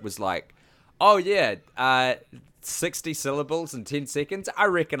over. It was like, 60 syllables in 10 seconds? I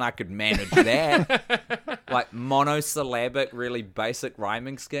reckon I could manage that. Like monosyllabic, really basic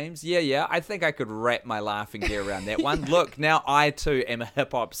rhyming schemes? Yeah, I think I could wrap my laughing gear around that one. Look, now I too am a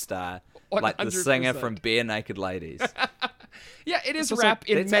hip-hop star, 100%. Like the singer from Bare Naked Ladies. Yeah, it is rap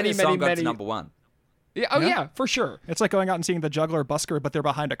in many, song got many... to number 1. Yeah, yeah, for sure. It's like going out and seeing the juggler busker, but they're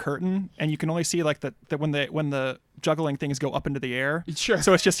behind a curtain, and you can only see like that when the juggling things go up into the air. Sure.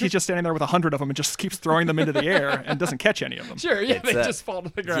 So he's just standing there with 100 of them and just keeps throwing them into the air and doesn't catch any of them. Sure, yeah, they just fall to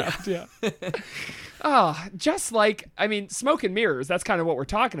the ground. Yeah. Just like, I mean, smoke and mirrors. That's kind of what we're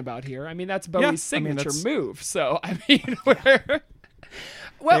talking about here. I mean, that's Bowie's signature move. So I mean,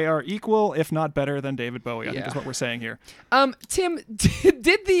 they are equal, if not better, than David Bowie, I think is what we're saying here. Tim,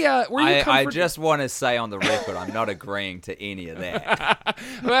 did the were you I just want to say on the record, I'm not agreeing to any of that.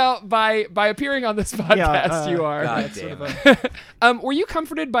 Well, by appearing on this podcast, you are. God damn it. Were you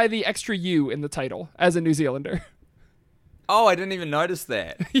comforted by the extra U in the title as a New Zealander? Oh, I didn't even notice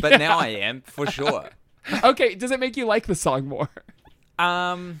that. But now I am, for sure. Okay, does it make you like the song more?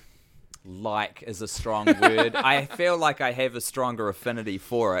 Like is a strong word. I feel like I have a stronger affinity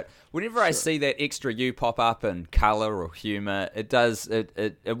for it. Whenever I see that extra U pop up in color or humor,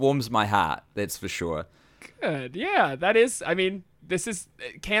 it warms my heart, that's for sure. Good. Yeah, that is, I mean, this is,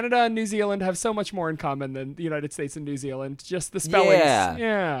 Canada and New Zealand have so much more in common than the United States and New Zealand. Just the spellings.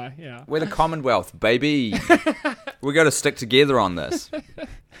 Yeah. We're the Commonwealth, baby. We got to stick together on this.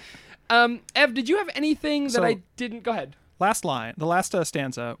 Ev, did you have anything that I didn't? Go ahead. Last line, the last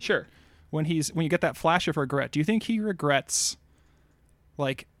stanza. Sure. When you get that flash of regret, do you think he regrets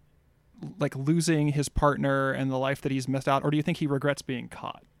like losing his partner and the life that he's missed out, or do you think he regrets being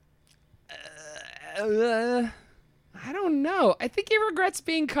caught? I don't know. I think he regrets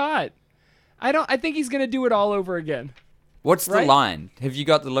being caught. I think he's gonna do it all over again. What's the line? Have you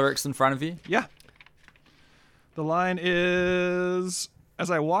got the lyrics in front of you? Yeah. The line is,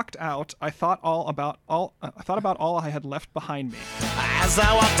 as I walked out, I thought about all I had left behind me. As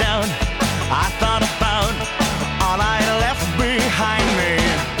I walked down, I thought about all I had left behind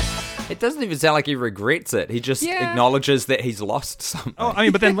me. It doesn't even sound like he regrets it. He just acknowledges that he's lost something. Oh, I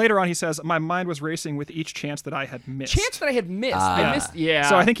mean, but then later on he says, "My mind was racing with each chance that I had missed." Chance that I had missed. I missed. Yeah.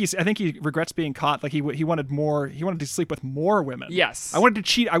 So I think he regrets being caught. Like he wanted more. He wanted to sleep with more women. Yes. I wanted to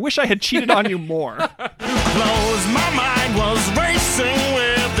cheat. I wish I had cheated on you more. Close, my mind was racing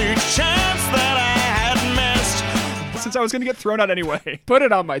with each chance that I had missed. Since I was going to get thrown out anyway. Put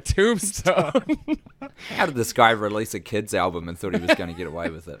it on my tombstone. How did this guy release a kids album and thought he was going to get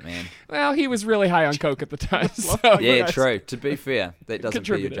away with it, man? Well, he was really high on coke at the time. So. Yeah, true. To be fair, that doesn't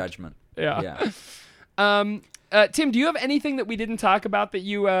be your judgment. Yeah. Tim, do you have anything that we didn't talk about that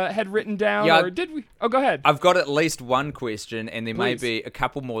you had written down, or did we? Oh, go ahead. I've got at least one question, and there may be a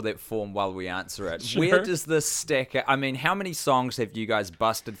couple more that form while we answer it. Sure. Where does this stack? I mean, how many songs have you guys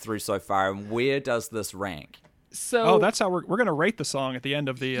busted through so far, and where does this rank? So that's how we're gonna rate the song at the end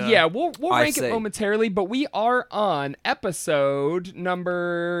of the. yeah, we'll I rank it see. momentarily, but we are on episode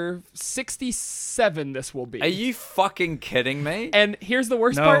number 67. This will be. Are you fucking kidding me? And here's the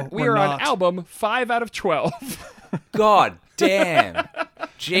worst No, part: we we're are on not. album 5 out of 12. God damn,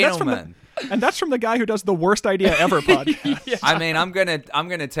 gentlemen. And that's from the guy who does the Worst Idea Ever podcast. I mean, I'm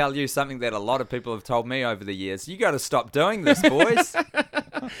gonna tell you something that a lot of people have told me over the years. You got to stop doing this, boys.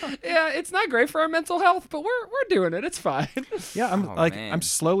 Yeah, it's not great for our mental health, but we're doing it. It's fine. Yeah, Oh, man. I'm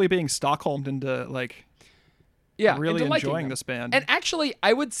slowly being Stockholmed into like Yeah, really into liking enjoying them. this band. And actually,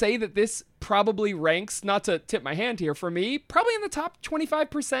 I would say that this probably ranks, not to tip my hand here, for me, probably in the top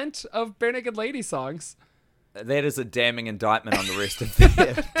 25% of Bare Naked Ladies songs. That is a damning indictment on the rest of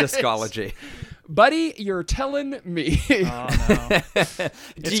their discology. Buddy, you're telling me. Oh, no.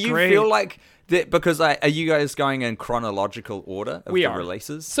 Do you great. feel like that? Because are you guys going in chronological order of We the are.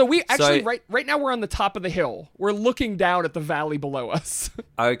 releases? So we actually, right now, we're on the top of the hill. We're looking down at the valley below us.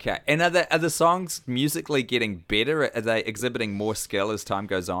 Okay, and are the songs musically getting better? Are they exhibiting more skill as time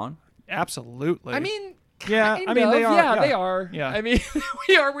goes on? Absolutely. I mean, Yeah, kind I mean, of. they are, Yeah, yeah. they are. Yeah. I mean,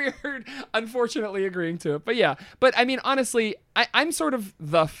 we are unfortunately agreeing to it. But yeah. But I mean, honestly, I'm sort of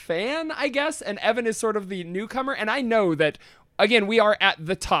the fan, I guess, and Evan is sort of the newcomer. And I know that, again, we are at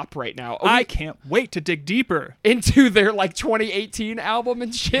the top right now. I can't wait to dig deeper. Into their like 2018 album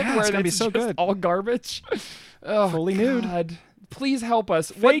and shit, Yeah, where it's gonna be it's so just good. all garbage. Oh, Fully nude. God. Please help us.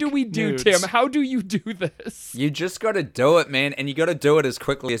 What do Fake we do, nudes. Tim? How do you do this? You just got to do it, man, and you got to do it as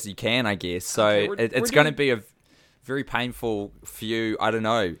quickly as you can, I guess. So Okay, we're it's going to doing- be a very painful few, I don't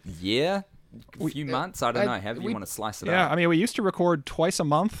know, few months, I don't know, however you want to slice it Yeah, up. I mean, we used to record twice a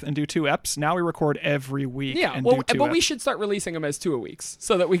month and do 2 eps. Now we record every week. Yeah, and well, do 2 but we eps. should start releasing them as 2 a weeks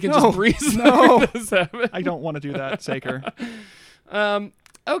so that we can No, just breeze no. through this. Evan. I don't want to do that, Saker.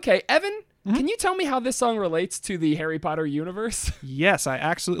 Okay, Evan, Mm-hmm. can you tell me how this song relates to the Harry Potter universe? Yes, I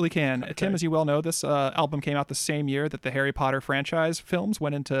absolutely can. Tim, as you well know, this album came out the same year that the Harry Potter franchise films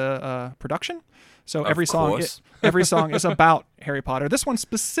went into production. So every course. song is about Harry Potter. This one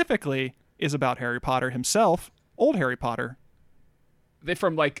specifically is about Harry Potter himself, old Harry Potter. They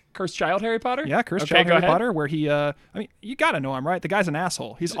from like Cursed Child Harry Potter? Yeah, Cursed Okay, Child go Harry ahead. Potter, where he, I mean, you gotta know him, right? The guy's an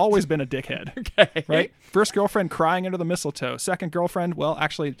asshole. He's always been a dickhead. Okay. Right? First girlfriend crying under the mistletoe. Second girlfriend, well,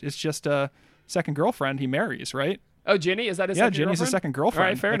 actually, it's just a second girlfriend he marries, right? Oh, Ginny, is that his Yeah, second Ginny's girlfriend? his second girlfriend. All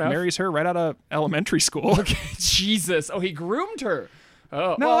right, fair Like, enough. Marries her right out of elementary school. Jesus. Oh, he groomed her.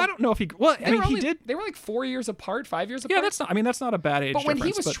 Oh, No, well, I don't know if he. Well, I they mean, were he only- did. They were like 4 years apart, 5 years apart. Yeah, that's not. I mean, that's not a bad age But when he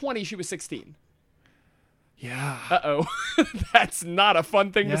difference. was but 20, she was 16. yeah. Uh-oh. That's not a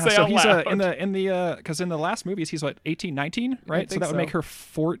fun thing to Yeah, say so out he's loud. in the because in the last movies he's what 18, 19, right? So think that would so. make her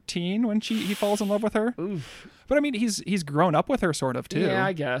 14 when he falls in love with her. Oof. But I mean, he's grown up with her sort of too. Yeah,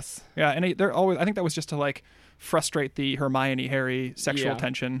 I guess. Yeah, and they're always. I think that was just to like frustrate the Hermione Harry sexual Yeah.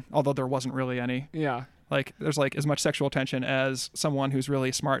 tension, although there wasn't really any. Yeah. Like there's like as much sexual tension as someone who's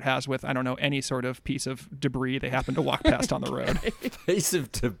really smart has with I don't know any sort of piece of debris they happen to walk past on the road. Piece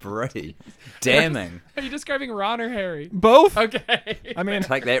of debris. Damning. Are you describing Ron or Harry? Both. Okay. I mean,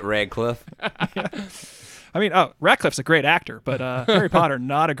 Take that, Radcliffe. Radcliffe's a great actor, but Harry Potter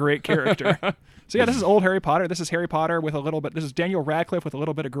not a great character. So yeah, this is old Harry Potter. This is Harry Potter with a little bit. This is Daniel Radcliffe with a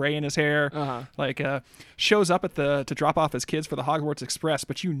little bit of gray in his hair. Uh-huh. Like shows up to drop off his kids for the Hogwarts Express,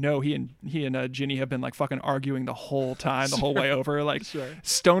 but you know he and Ginny have been like fucking arguing the whole time, the whole way over. Like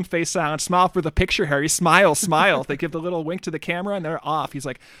stone face silent, smile for the picture, Harry, smile, smile. They give the little wink to the camera and they're off. He's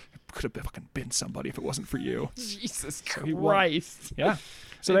like, could have fucking been somebody if it wasn't for you. Jesus he won. Christ. Yeah.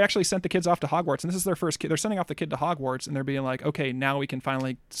 So they actually sent the kids off to Hogwarts, and this is their first kid. They're sending off the kid to Hogwarts, and they're being like, okay, now we can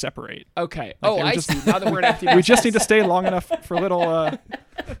finally separate. Okay. they Oh, were I just- see. Now that we're an empty We just need to stay long enough for little.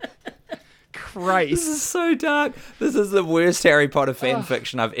 Christ. This is so dark. This is the worst Harry Potter fan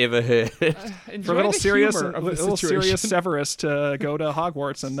fiction I've ever heard. Enjoy For little the serious, humor of the little situation. serious Severus to go to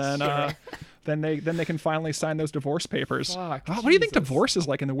Hogwarts, and then then they can finally sign those divorce papers. Fuck, What do you think Jesus. divorce is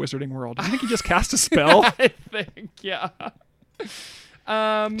like in the Wizarding world? Do you think he just cast a spell? I think, yeah.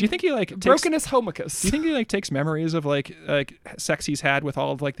 Do you think he like takes, Brokenus homicus. Do you think he like takes memories of like sex he's had with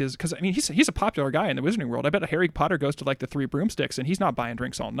all of like this? Because I mean, he's a popular guy in the Wizarding world. I bet Harry Potter goes to like the Three Broomsticks and he's not buying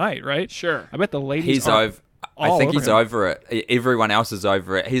drinks all night, right? Sure. I bet the ladies. He's are over. I all think over he's him. over it. Everyone else is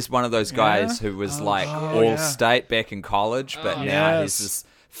over it. He's one of those guys who was like all yeah. state back in college, but now he's Yes. this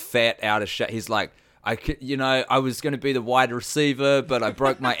fat out of shape. He's like, I was going to be the wide receiver, but I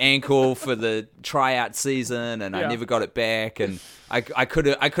broke my ankle for the tryout season, and I Yeah. never got it back. And I could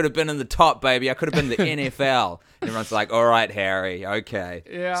have been in the top, baby. I could have been in the NFL. Everyone's like, all right, Harry, okay.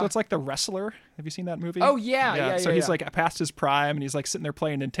 Yeah. So it's like The Wrestler. Have you seen that movie? Oh, yeah. So he's like past his prime, and he's like sitting there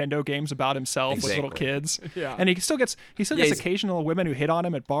playing Nintendo games about himself with little Exactly. kids. Yeah. And he still gets he's- occasional women who hit on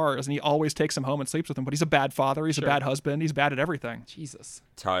him at bars, and he always takes them home and sleeps with them. But he's a bad father. He's a bad husband. He's bad at everything. Jesus.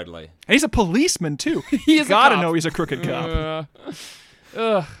 Totally. And he's a policeman too. He is a Gotta cop. know he's a crooked cop.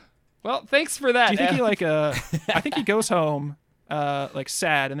 Ugh. Well, thanks for that. Do you think Ev. he like I think he goes home like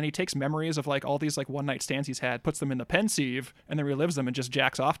sad, and then he takes memories of like all these like one night stands he's had, puts them in the pensieve, and then relives them and just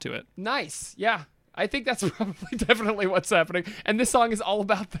jacks off to it. Nice. Yeah. I think that's probably definitely what's happening. And this song is all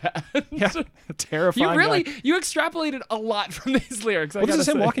about that. Yeah, terrifying. You really, guy. you extrapolated a lot from these lyrics. Well, this is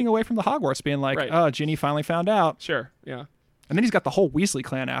him walking away from the Hogwarts, being like, Right. "Oh, Ginny finally found out," Sure. Yeah. and then he's got the whole Weasley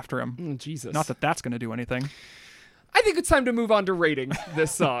clan after him. Jesus. Not that that's going to do anything. I think it's time to move on to rating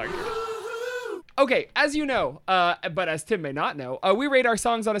this song. Okay, as you know, but as Tim may not know, we rate our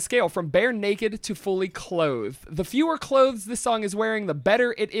songs on a scale from bare naked to fully clothed. The fewer clothes this song is wearing, the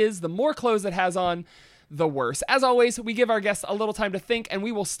better it is. The more clothes it has on, the worse. As always, we give our guests a little time to think, and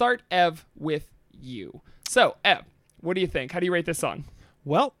we will start, Ev, with you. So, Ev, what do you think? How do you rate this song?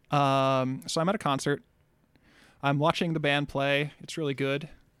 Well, so I'm at a concert. I'm watching the band play. It's really good.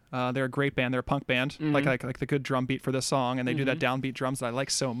 They're a great band. They're a punk band, like the good drum beat for this song, and they do that downbeat drums that I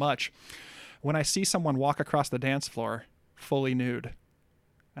like so much. When I see someone walk across the dance floor fully nude,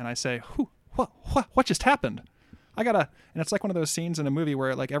 and I say, what just happened? And it's like one of those scenes in a movie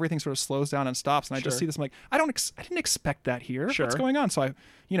where like everything sort of slows down and stops, and I just see this. I'm like, I didn't expect that here. Sure. What's going on? So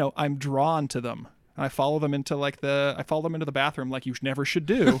I'm drawn to them, and I follow them into the bathroom like you never should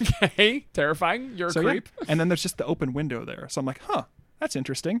do. Okay, terrifying. You're a creep. Yeah. And then there's just the open window there. So I'm like, that's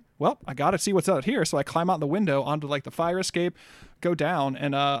interesting. Well, I got to see what's out here. So I climb out the window onto like the fire escape, go down,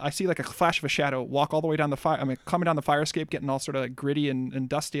 and I see like a flash of a shadow walk all the way down climbing down the fire escape, getting all sort of gritty and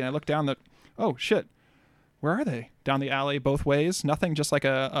dusty. And I look down oh shit, where are they? Down the alley both ways. Nothing, just like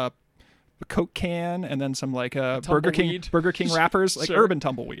a Coke can and then some like Burger King wrappers, like Sure. urban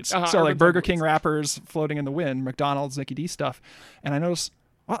tumbleweeds. So urban like Burger tumbleweeds. King wrappers floating in the wind, McDonald's, Mickey D stuff. And I notice,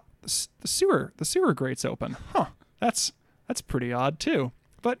 the sewer grate's open. That's pretty odd too.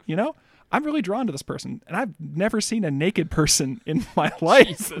 But I'm really drawn to this person, and I've never seen a naked person in my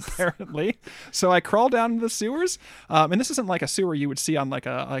life, apparently. So I crawl down into the sewers, and this isn't like a sewer you would see on like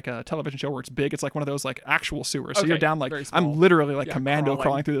a television show where it's big. It's like one of those like actual sewers. So Okay, you're down like very small. I'm literally like commando crawling.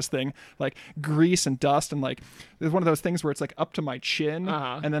 crawling through this thing, like grease and dust, and like there's one of those things where it's like up to my chin,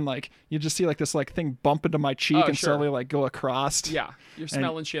 and then like you just see like this like thing bump into my cheek and sure. slowly like go across. Yeah, you're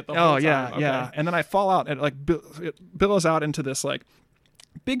smelling shit the Oh whole time. yeah, Okay. yeah. And then I fall out, and it like it billows out into this like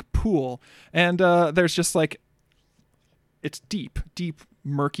big pool, and there's just like it's deep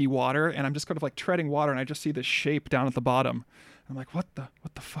murky water, and I'm just kind of like treading water, and I just see this shape down at the bottom. I'm like, what the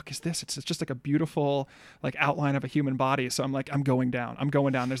fuck is this? It's just like a beautiful like outline of a human body. So I'm like, I'm going down.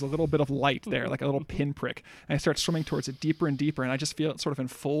 There's a little bit of light there, like a little pinprick. And I start swimming towards it deeper and deeper, and I just feel it sort of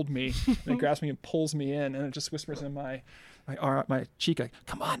enfold me, and it grabs me and pulls me in, and it just whispers in my cheek like,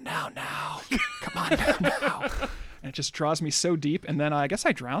 come on now, come on now. And it just draws me so deep, and then I guess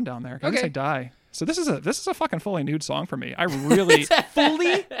I drown down there. I guess Okay. I die. So this is a fucking fully nude song for me. I really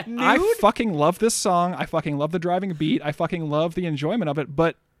Fully nude? I fucking love this song. I fucking love the driving beat. I fucking love the enjoyment of it,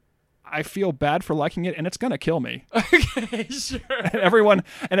 but I feel bad for liking it, and it's gonna kill me. Okay, sure. And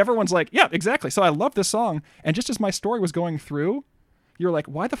everyone's like, yeah, exactly. So I love this song, and just as my story was going through, you're like,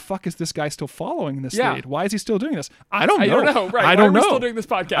 why the fuck is this guy still following this Yeah. lead? Why is he still doing this? I don't know. I don't know. Right? I Why don't are we know. still doing this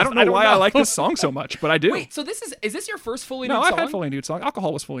podcast? I don't know why I like this song so much, but I do. Wait, so is this your first fully no, nude I've song? had fully nude song.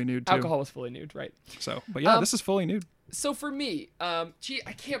 Alcohol was fully nude too. Alcohol was fully nude, right? So, but yeah, this is fully nude. So for me, gee,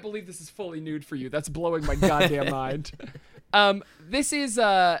 I can't believe this is fully nude for you. That's blowing my goddamn mind. This is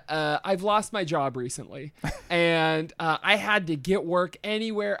I've lost my job recently, and I had to get work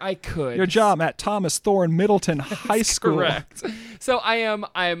anywhere I could. Your job at Thomas Thorne Middleton High School. Correct. So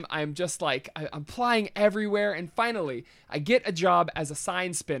I'm just like I'm applying everywhere, and finally I get a job as a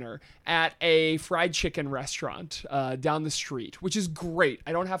sign spinner at a fried chicken restaurant down the street, which is great.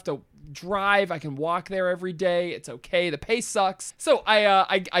 I don't have to drive. I can walk there every day. It's okay. The pay sucks. So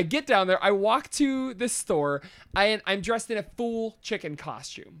I get down there. I walk to this store. I'm dressed in a full chicken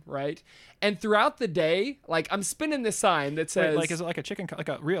costume, right? And throughout the day, like I'm spinning this sign that says, Wait, like is it like a chicken, like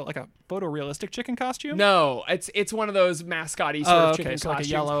a photorealistic chicken costume? no, it's one of those mascot-y sort of chicken so like a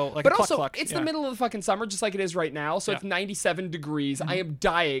costumes. yellow, like but a also, cluck-cluck, it's yeah. the middle of the fucking summer, just like it is right now. So it's 97 degrees. I am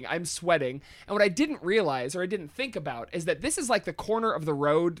dying. I'm sweating. And what I didn't realize, or I didn't think about, is that this is like the corner of the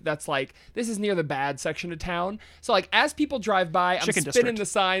road that's like, this is near the bad section of town. So like as people drive by, I'm Chicken spinning district. the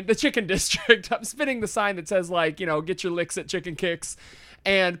sign, the chicken district. I'm spinning the sign that says like, get your licks at Chicken Kicks.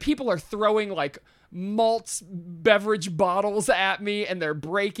 And people are throwing like malts beverage bottles at me, and they're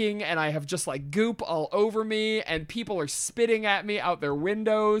breaking, and I have just like goop all over me, and people are spitting at me out their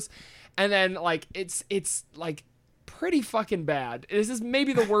windows. And then like it's like pretty fucking bad. This is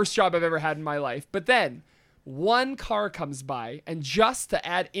maybe the worst job I've ever had in my life. But then one car comes by, and just to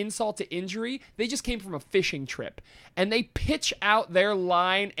add insult to injury, they just came from a fishing trip, and they pitch out their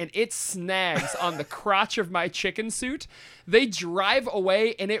line, and it snags on the crotch of my chicken suit. They drive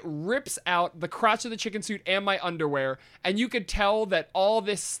away, and it rips out the crotch of the chicken suit and my underwear, and you could tell that all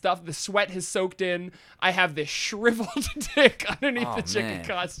this stuff, the sweat has soaked in. I have this shriveled dick underneath the chicken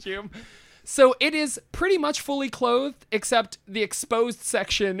costume. So it is pretty much fully clothed, except the exposed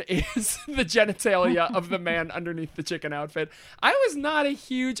section is the genitalia of the man underneath the chicken outfit. I was not a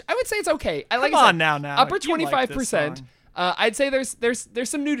huge... I would say it's okay. Come on now. Upper You like 25%. this song. I'd say there's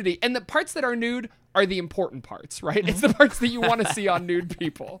some nudity. And the parts that are nude are the important parts, right? It's the parts that you want to see on nude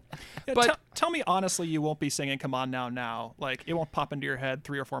people. Yeah, But tell me honestly, you won't be singing "Come On Now." Like, it won't pop into your head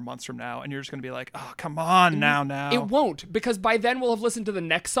 3 or 4 months from now, and you're just gonna be like, "Oh, come on now." it won't, because by then we'll have listened to the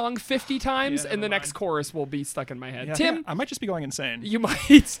next song 50 times, Yeah, and the never next mind. chorus will be stuck in my head. Yeah, Tim, I might just be going insane. you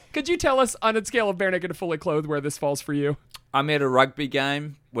might. Could you tell us on a scale of bare naked to fully clothed where this falls for you? I'm at a rugby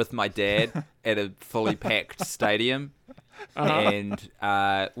game with my dad at a fully packed stadium. And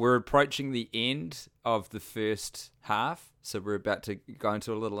we're approaching the end of the first half. So we're about to go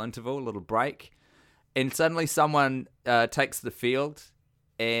into a little interval, a little break. And suddenly someone takes the field,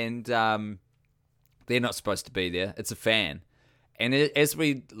 and they're not supposed to be there. It's a fan. And as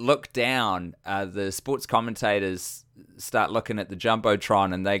we look down, the sports commentators start looking at the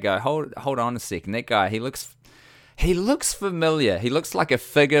Jumbotron, and they go, hold on a second. That guy, he looks familiar. He looks like a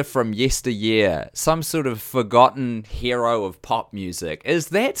figure from yesteryear, some sort of forgotten hero of pop music. Is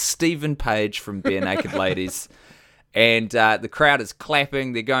that Stephen Page from Bare Naked Ladies? And the crowd is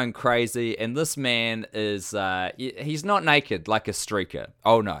clapping. They're going crazy. And this man is, he's not naked like a streaker.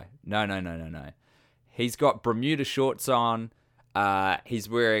 Oh, no. No. He's got Bermuda shorts on. He's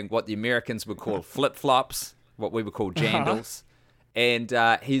wearing what the Americans would call flip-flops, what we would call jandals. And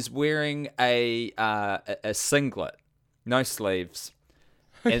he's wearing a singlet, no sleeves,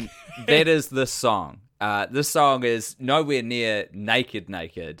 and that is this song. This song is nowhere near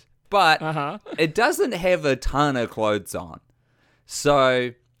naked, but it doesn't have a ton of clothes on.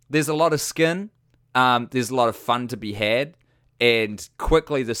 So there's a lot of skin. There's a lot of fun to be had. And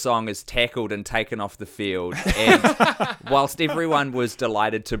quickly the song is tackled and taken off the field. And whilst everyone was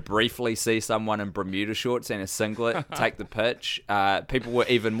delighted to briefly see someone in Bermuda shorts and a singlet take the pitch, people were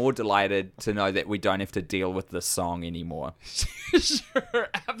even more delighted to know that we don't have to deal with this song anymore. Sure,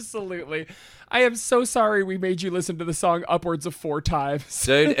 absolutely. I am so sorry we made you listen to the song upwards of 4 times.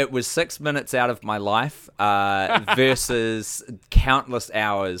 Dude, it was 6 minutes out of my life versus countless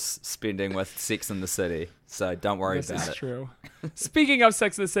hours spending with Sex and the City. So don't worry about it. This is true. Speaking of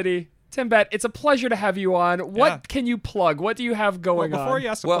Sex and the City, Tim Bett, it's a pleasure to have you on. What can you plug? What do you have going Before on? you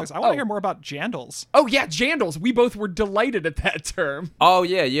ask the plugs, I want to hear more about jandals. Oh, yeah, jandals. We both were delighted at that term. Oh,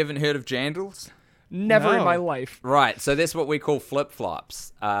 yeah, you haven't heard of jandals? Never in No. my life. Right, so that's what we call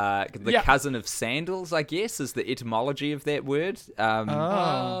flip-flops. Cousin of sandals, I guess, is the etymology of that word.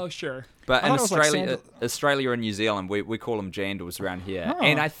 Oh, sure. But I in thought it was like Australia and New Zealand, we call them jandals around here.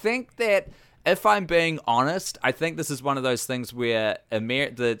 And I think that, if I'm being honest, I think this is one of those things where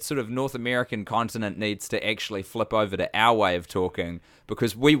the sort of North American continent needs to actually flip over to our way of talking,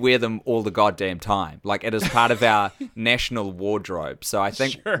 because we wear them all the goddamn time. Like, it is part of our national wardrobe. So I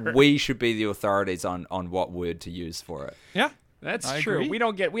think we should be the authorities on what word to use for it. Yeah. That's I true. agree.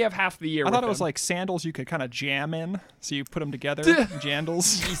 We have half the year. I with thought it was them. like sandals you could kind of jam in, so you put them together,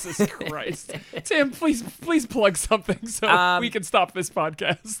 jandals. Jesus Christ. Tim, please plug something so we can stop this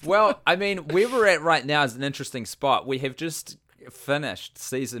podcast. Well, I mean, where we're at right now is an interesting spot. We have just finished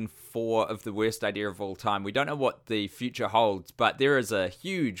season 4 of The Worst Idea of All Time. We don't know what the future holds, but there is a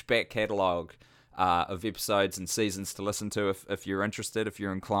huge back catalogue of episodes and seasons to listen to if you're interested, if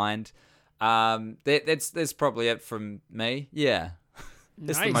you're inclined. That's probably it from me. Yeah.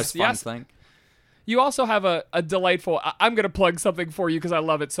 That's the most fun thing. You also have a delightful... I'm going to plug something for you because I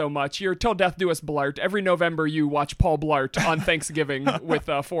love it so much. You're Till Death Do Us Blart. Every November you watch Paul Blart on Thanksgiving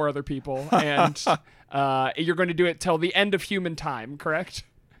with 4 other people. And you're going to do it till the end of human time, correct?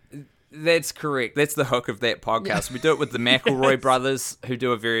 That's correct. That's the hook of that podcast. We do it with the McElroy brothers, who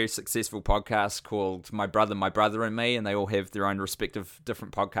do a very successful podcast called My Brother and Me, and they all have their own respective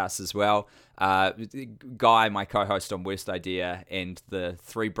different podcasts as well. Guy, my co-host on Worst Idea, and the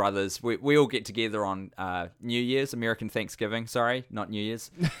 3 brothers, we all get together on New Year's, American Thanksgiving, sorry, not New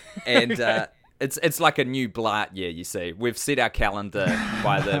Year's. And It's like a new Blart year, you see. We've set our calendar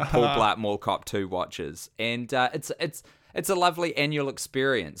by the Paul Blart Mall Cop 2 watches. And it's a lovely annual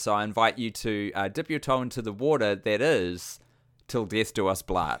experience. So I invite you to dip your toe into the water that is Till Death Do Us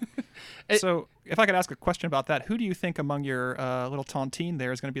Blart. So if I could ask a question about that, who do you think among your little tontine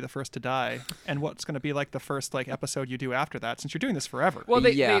there is going to be the first to die? And what's going to be like the first like episode you do after that, since you're doing this forever? Well,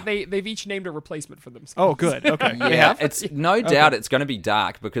 they've each named a replacement for themselves. Oh, good. Okay. Yeah, it's no doubt it's going to be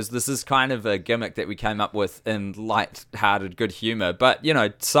dark because this is kind of a gimmick that we came up with in light-hearted good humor. But, you know,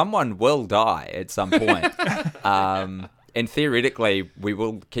 someone will die at some point. And theoretically, we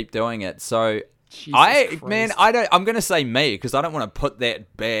will keep doing it. So I'm going to say me because I don't want to put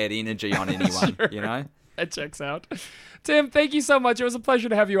that bad energy on anyone, Sure. you know? That checks out. Tim, thank you so much. It was a pleasure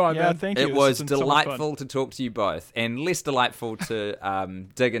to have you on, Yeah, man. thank you. It was This has been so much fun. delightful to talk to you both and less delightful to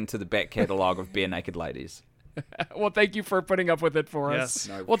dig into the back catalogue of Bare Naked Ladies. Well, thank you for putting up with it for us.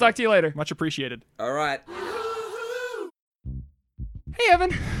 Yes. No We'll talk to you later. Much appreciated. All right. Hey,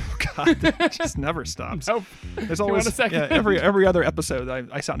 Evan. God, it just never stops. Nope. There's You always want a second? every other episode.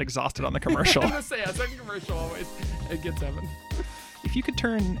 I sound exhausted on the commercial. I'm going to say, a second commercial always. It gets Evan. If you could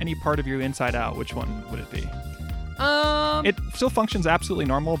turn any part of you inside out, which one would it be? It, It still functions absolutely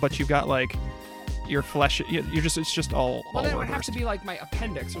normal, but you've got like your flesh. It's just all. well, then it would reversed. have to be like my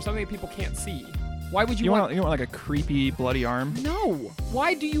appendix or something that people can't see. Why would you, You want... want like a creepy bloody arm? No.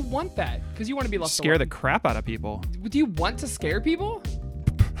 Why do you want that? Because you want to be left Scare the alone. crap out of people. Do you want to scare people?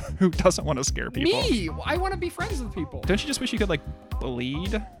 Who doesn't want to scare people? Me. I want to be friends with people. Don't you just wish you could like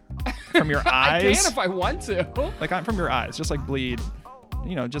bleed from your I eyes? can if I want to. Like from your eyes, just like bleed.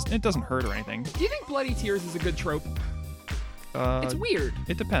 You know, just it doesn't hurt or anything. Do you think bloody tears is a good trope? It's weird.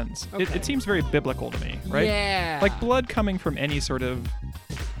 It depends. Okay. It seems very biblical to me, right? Yeah. Like blood coming from any sort of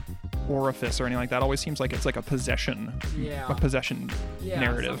orifice or anything like that always seems like it's like a possession. Yeah. A possession Yeah,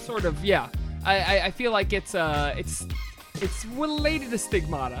 narrative. some sort of, yeah. I feel like it's related to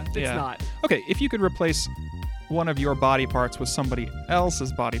stigmata. It's Yeah. not. Okay, if you could replace one of your body parts with somebody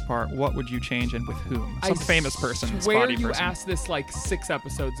else's body part, what would you change and with whom? Some famous person's swear body you person. asked this like 6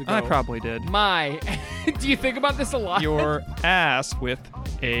 episodes ago. I probably did. My, do you think about this a lot? Your ass with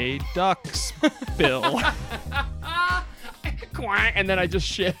a duck's bill. Quack, and then I just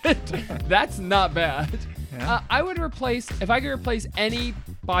shit. That's not bad. Yeah. I would replace, if I could replace any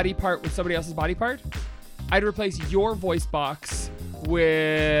body part with somebody else's body part, I'd replace your voice box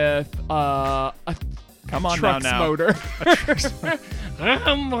with a Come on truck's now. motor.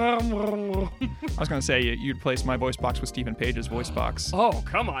 I was gonna say you'd replace my voice box with Stephen Page's voice box. Oh,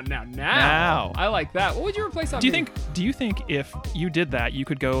 come on now. Now. I like that. What would you replace on Do you me? think if you did that, you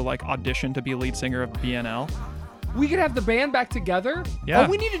could go like audition to be lead singer of BNL? We could have the band back together? Yeah. Oh,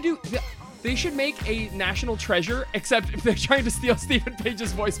 we need to do... They should make a national treasure, except if they're trying to steal Stephen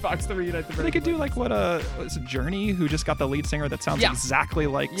Page's voice box to reunite the band. They could do like what is it, Journey, who just got the lead singer that sounds Yeah. exactly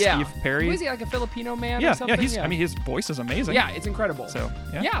like Yeah. Steve Perry. Who is he, like a Filipino man or Yeah, something? I mean his voice is amazing. Yeah, it's incredible. So,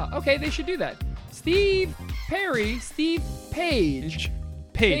 yeah. Yeah, okay, they should do that. Steve Page.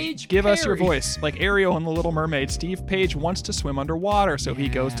 Page, give us your Perry. voice. Like Ariel in The Little Mermaid, Steve Page wants to swim underwater, so he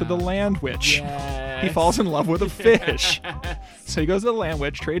goes to the land witch. Yes. He falls in love with a fish. So he goes to the land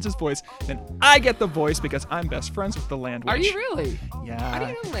witch, trades his voice, then I get the voice because I'm best friends with the land witch. Are you really? Yeah. How do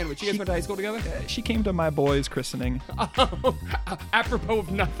you know the land witch? You guys went to high school together? She came to my boy's christening. Oh, apropos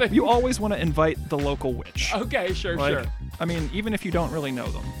of nothing. You always want to invite the local witch. Okay, sure, Like, sure. I mean, even if you don't really know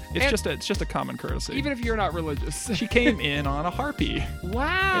them, it's And- just a common courtesy. Even if you're not religious. She came in on a harpy.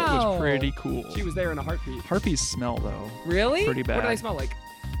 Wow. It was pretty cool. She was there in a heartbeat. Harpies smell though. Really? Pretty What do bad. they smell like?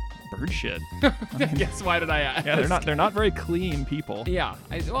 Bird shit. Guess why did I ask? Yeah, they're not very clean people. Yeah.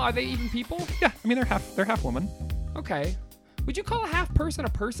 Well, are they even people? Yeah, I mean they're half woman. Okay. Would you call a half person a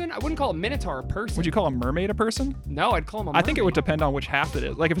person? I wouldn't call a minotaur a person. Would you call a mermaid a person? No, I'd call him a I think it would mermaid. depend on which half it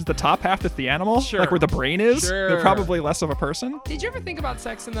is. Like if it's the top half that's the animal, Sure. like where the brain is, Sure. they're probably less of a person. Did you ever think about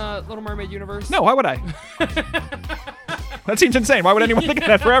sex in the Little Mermaid universe? No, why would I? That seems insane. Why would anyone think of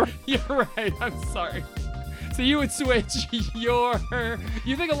that forever? You're right. I'm sorry. So you would switch your...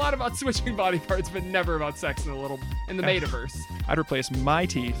 You think a lot about switching body parts, but never about sex in the Metaverse. I'd replace my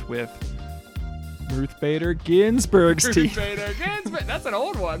teeth with Ruth Bader Ginsburg's teeth. That's an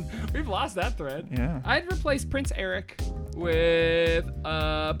old one. We've lost that thread. Yeah. I'd replace Prince Eric with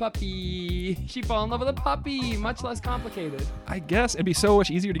a puppy. She fall in love with a puppy. Much less complicated. I guess it'd be so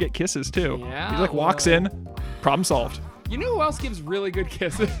much easier to get kisses too. Yeah, He like walks well. in, problem solved. You know who else gives really good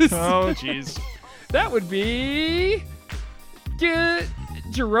kisses? Oh jeez. That would be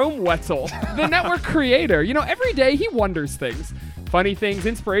Jerome Wetzel, the network creator. You know, every day he wonders things. funny things,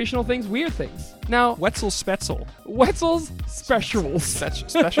 inspirational things, weird things. Now, Wetzel Spetzel. Wetzel's specials.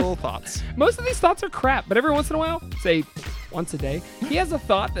 Special thoughts. Most of these thoughts are crap, but every once in a while, say once a day, he has a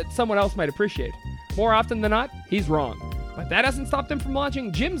thought that someone else might appreciate. More often than not, he's wrong. But that hasn't stopped him from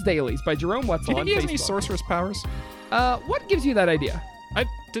launching Jim's Dailies by Jerome Wetzel Do you think he has on any Facebook. sorceress powers? What gives you that idea? I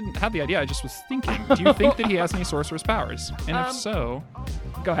didn't have the idea. I just was thinking. Do you think that he has any sorceress powers? And if so,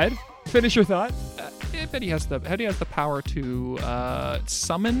 Go ahead. Finish your thought. I bet he has the power to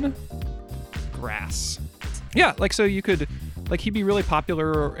summon grass. Yeah, like so you could, like he'd be really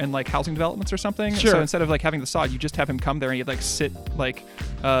popular in like housing developments or something. Sure. So instead of like having the sod, you just have him come there and he'd like sit like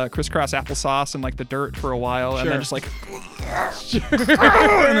crisscross applesauce in like the dirt for a while, and Sure. then just like,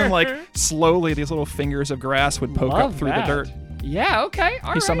 and then like slowly these little fingers of grass would poke Love up through that. the dirt. Yeah, okay. All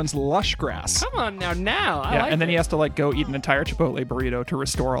He right. summons lush grass. Come on now. I Yeah, like and then it. he has to like go eat an entire Chipotle burrito to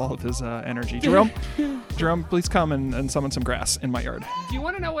restore all of his energy. Jerome, please come and summon some grass in my yard. Do you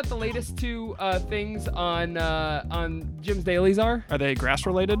want to know what the latest two things on Jim's Dailies are? Are they grass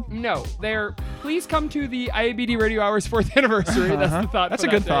related? No, they're please come to the IABD Radio Hour's 4th anniversary. That's the thought. That's for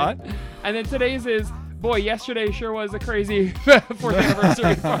a good that thought. day. And then today's is, boy, yesterday sure was a crazy 4th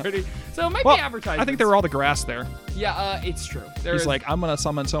anniversary party. So it might Well, be advertised. I think there were all the grass there. Yeah, it's true. He's like, I'm gonna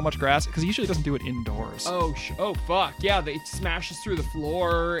summon so much grass because he usually doesn't do it indoors. oh fuck, yeah, it smashes through the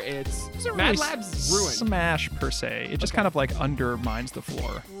floor. It's Doesn't Mad really Lab's ruined. Smash per se. It just kind of like undermines the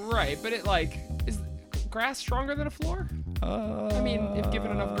floor. Right, but it like is grass stronger than a floor? I mean, if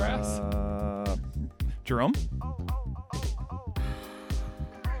given enough grass. Jerome?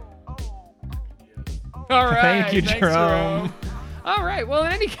 All right. Thank you, thanks, Jerome. All right. Well,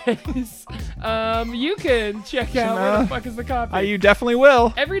 in any case, you can check out where the fuck is the copy. You definitely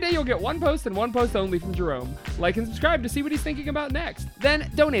will. Every day you'll get one post and one post only from Jerome. Like and subscribe to see what he's thinking about next.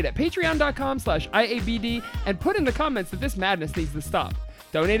 Then donate at patreon.com/IABD and put in the comments that this madness needs to stop.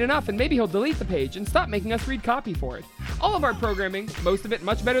 Donate enough and maybe he'll delete the page and stop making us read copy for it. All of our programming, most of it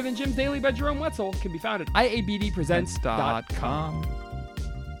much better than Jim's Daily by Jerome Wetzel, can be found at iabdpresents.com.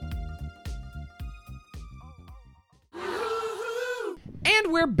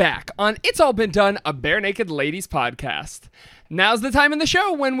 And we're back on It's All Been Done, a Bare Naked Ladies podcast. Now's the time in the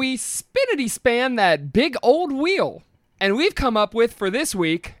show when we spinnity span that big old wheel. And we've come up with, for this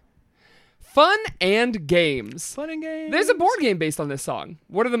week, Fun and Games. Fun and games. There's a board game based on this song.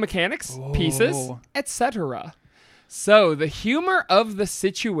 What are the mechanics, pieces, Oh. etc.? So, the humor of the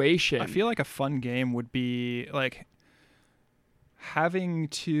situation. I feel like a fun game would be like having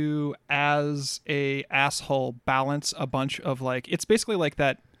to, as a asshole, balance a bunch of like, it's basically like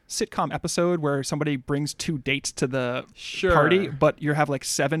that sitcom episode where somebody brings 2 dates to the Sure. party, but you have like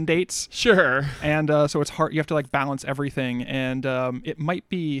 7 dates. Sure. And so it's hard. You have to like balance everything. And it might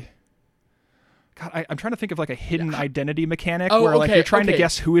be, God, I'm trying to think of like a hidden identity mechanic Oh, where like okay, you're trying to okay.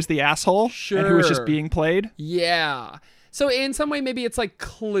 guess who is the asshole and who is just Sure. being played. Yeah. So in some way, maybe it's like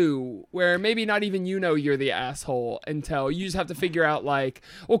Clue, where maybe not even you know you're the asshole until you just have to figure out like,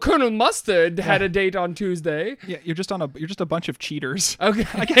 well, Colonel Mustard had a date on Tuesday. Yeah, you're just a bunch of cheaters. Okay.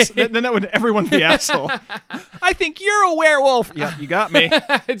 I guess then that would everyone be asshole. I think you're a werewolf. Yeah, you got me.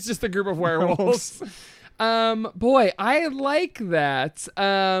 It's just a group of werewolves. Boy, I like that.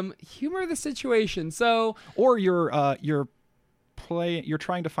 Humor the situation. So Or you're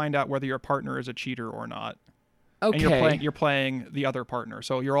trying to find out whether your partner is a cheater or not. okay. And you're playing the other partner.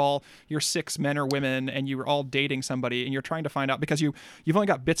 So you're 6 men or women and you're all dating somebody and you're trying to find out because you've only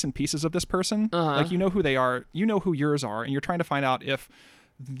got bits and pieces of this person. Like you know who they are, you know who yours are, and you're trying to find out if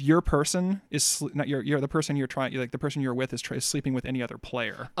your person is not you're the person you're trying like the person you're with is sleeping with any other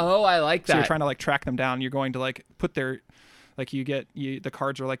player. Oh, I like that. So you're trying to like track them down. You're going to like put their like the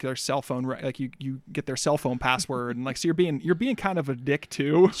cards are like their cell phone, like you get their cell phone password, and like so you're being kind of a dick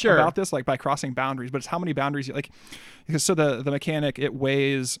too Sure. about this, like by crossing boundaries. But it's how many boundaries you like, because so the mechanic, it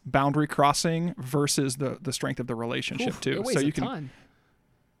weighs boundary crossing versus the strength of the relationship Oof, too. it weighs So a you can ton.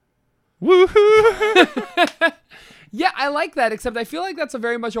 woohoo. Yeah, I like that, except I feel like that's a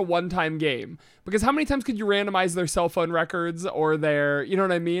very much a one-time game. Because how many times could you randomize their cell phone records or their, you know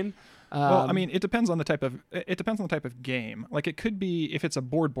what I mean? Well, I mean, it depends on the type of game. Like it could be if it's a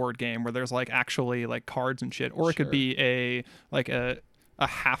board game where there's like actually like cards and shit, or it could be a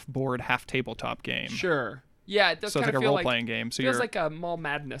half board, half tabletop game. Sure. Yeah, it does So it's kind like a of feel role-playing game. So feels you're like a Mall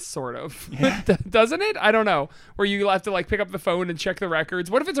Madness sort of, doesn't it? I don't know. Where you have to like pick up the phone and check the records.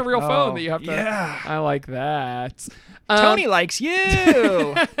 What if it's a real phone that you have to? Yeah. I like that. Tony likes you.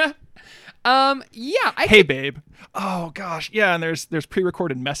 Yeah. Hey, babe. Oh gosh, yeah, and there's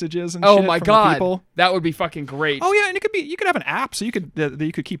pre-recorded messages and Oh shit my from the god, people. that would be fucking great. Oh yeah, and you could have an app so you could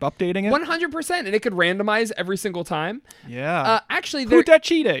keep updating it. 100%, and it could randomize every single time. Yeah. Actually, Who dat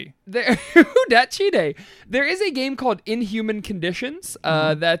cheaty? There is a game called Inhuman Conditions.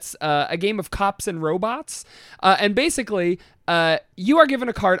 That's a game of cops and robots, and basically, you are given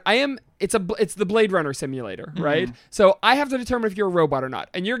a card. It's the Blade Runner simulator, right? So I have to determine if you're a robot or not,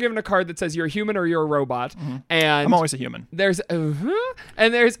 and you're given a card that says you're a human or you're a robot. And I'm always a human. there's a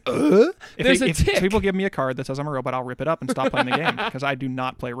If tick. people give me a card that says I'm a robot, I'll rip it up and stop playing the game because I do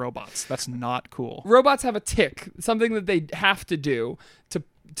not play robots. That's not cool. Robots have a tick, something that they have to do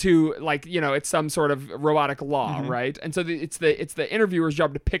to like, it's some sort of robotic law, right? And so it's the interviewer's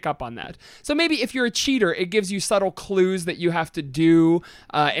job to pick up on that. So maybe if you're a cheater, it gives you subtle clues that you have to do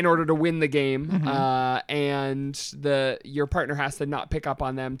in order to win the game, and your partner has to not pick up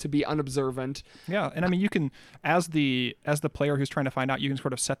on them, to be unobservant. Yeah, and I mean you can, as the player who's trying to find out, you can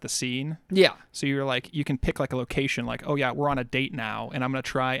sort of set the scene. Yeah. So you're like, you can pick like a location, like, oh yeah, we're on a date now, and I'm gonna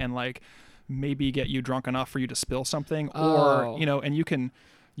try and like maybe get you drunk enough for you to spill something, or and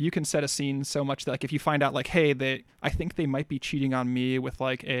you can set a scene so much that like if you find out like, hey, I think they might be cheating on me with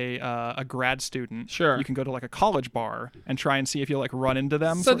like a grad student. Sure. You can go to like a college bar and try and see if you'll like run into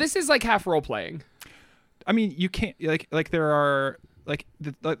them. So this is like half role playing. I mean, you can't like there are like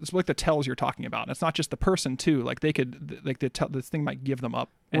it's like the tells you're talking about. And it's not just the person too. Like they could like this thing might give them up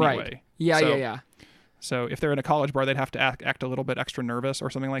anyway. Right. Yeah. So, So if they're in a college bar, they'd have to act a little bit extra nervous or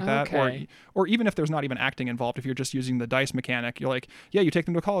something like that. Okay. Or even if there's not even acting involved, if you're just using the dice mechanic, you're like, yeah, you take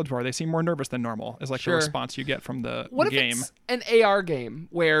them to a college bar. They seem more nervous than normal, is like the response you get from the What game. if it's an AR game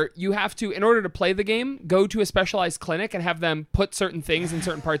where you have to, in order to play the game, go to a specialized clinic and have them put certain things in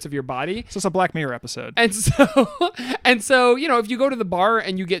certain parts of your body? So it's a Black Mirror episode. And so, if you go to the bar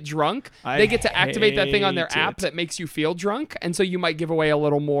and you get drunk, they get to activate that thing on their app that makes you feel drunk. And so you might give away a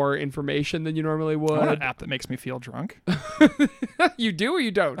little more information than you normally would. I want an app that makes me feel drunk. You do or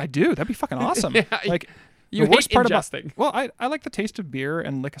you don't? I do. That'd be fucking awesome. Yeah, like you the worst hate part ingesting. I like the taste of beer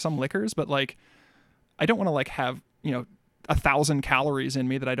and some liquors, but like I don't want to like have 1,000 calories in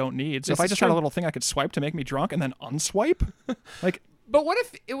me that I don't need. So if I just had a little thing I could swipe to make me drunk and then unswipe, like. But what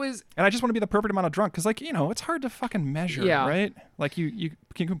if it was... And I just want to be the perfect amount of drunk because, like, it's hard to fucking measure, right? Like, you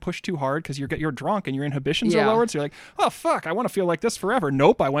can push too hard because you're drunk and your inhibitions are lowered. So you're like, oh, fuck, I want to feel like this forever.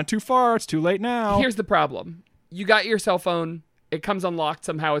 Nope, I went too far. It's too late now. Here's the problem. You got your cell phone. It comes unlocked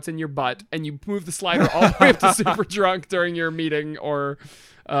somehow. It's in your butt. And you move the slider all the way up to super drunk during your meeting or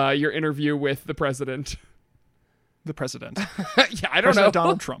your interview with the president. The president. Yeah, I don't know.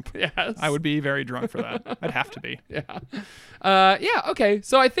 Donald Trump. Yes. I would be very drunk for that. I'd have to be. Yeah, okay.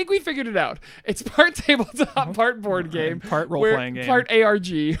 So I think we figured it out. It's part tabletop, part board game. Part role-playing game. Part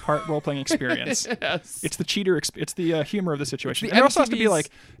ARG. Part role-playing experience. Yes. It's the cheater, it's the humor of the situation. The And it also has to be MTV's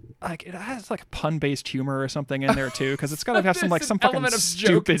like it has like pun-based humor or something in there too, because it's got to have some There's some an fucking element of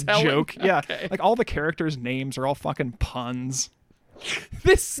stupid joke-telling. joke. Yeah, Okay. like all the characters' names are all fucking puns.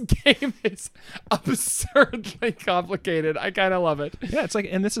 This game is absurdly complicated. I kind of love it. Yeah, it's like,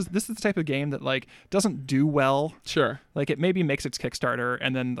 and this is the type of game that like doesn't do well. Sure. Like it maybe makes its Kickstarter,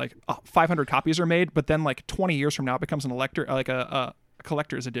 and then like 500 copies are made, but then like 20 years from now it becomes a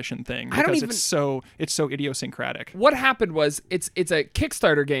collector's edition thing because it's so idiosyncratic. What happened was it's a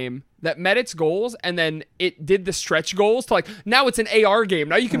Kickstarter game that met its goals, and then it did the stretch goals to like, now it's an AR game.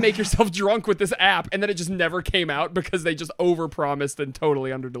 Now you can make yourself drunk with this app, and then it just never came out because they just overpromised and totally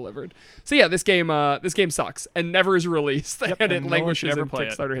underdelivered. So yeah, this game sucks and never is released, and it and no one languishes should ever in play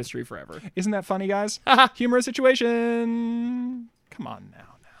it. Kickstarter history forever. Isn't that funny, guys? Humorous situation. Come on now.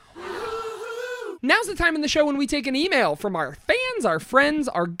 Now's the time in the show when we take an email from our fans, our friends,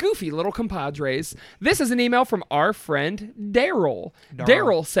 our goofy little compadres. This is an email from our friend Daryl.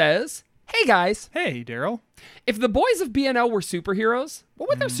 Daryl says, "Hey guys. Hey, Daryl. If the boys of BNL were superheroes, what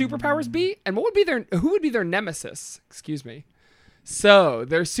would their superpowers be? And who would be their nemesis? Excuse me. So,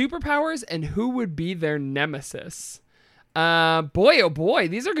 their superpowers and who would be their nemesis? Boy, oh boy,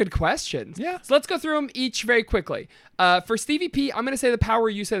 these are good questions. Yeah. So let's go through them each very quickly. For Stevie P, I'm going to say the power,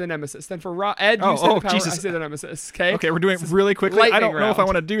 you say the nemesis. Then for Ed, you say the power, Jesus. I say the nemesis. Okay? Okay, we're doing it really quickly. I don't know if I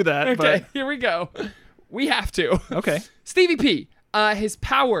want to do that. Okay, here we go. We have to. Okay. Stevie P, his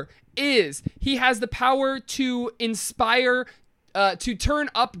power is he has the power to inspire, to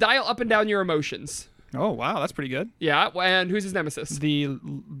dial up and down your emotions. Oh, wow, that's pretty good. Yeah, and who's his nemesis? The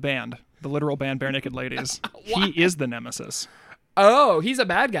literal band Bare Naked Ladies. He is the nemesis. Oh, he's a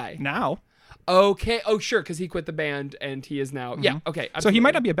bad guy. Now. Okay. Oh, sure, because he quit the band and he is now. Yeah. Okay. So he might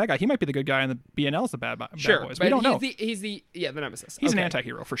absolutely. not be a bad guy. He might be the good guy, and the BNL's the bad Sure, boys. but We don't know. he's the nemesis. He's an Okay.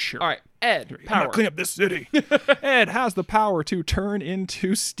 anti-hero for sure. All right, Ed. I'm Power. gonna clean up this city. Ed has the power to turn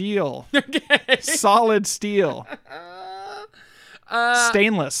into steel. Solid steel.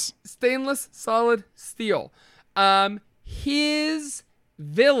 Stainless. Stainless solid steel. His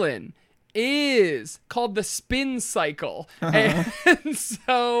villain is called the spin cycle, and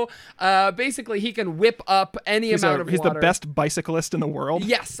so basically he can whip up any amount of He's water. the best bicyclist in the world.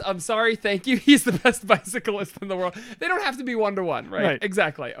 Yes, I'm sorry. Thank you. He's the best bicyclist in the world. They don't have to be 1-to-1, right? Right.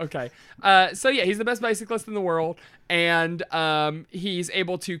 Exactly. Okay. So yeah, he's the best bicyclist in the world, and he's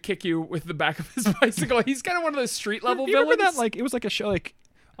able to kick you with the back of his bicycle. He's kind of one of those street level You villains. remember that? Like it was like a show like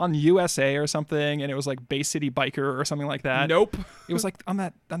on USA or something, and it was like Bay City Biker or something like that. Nope. It was like on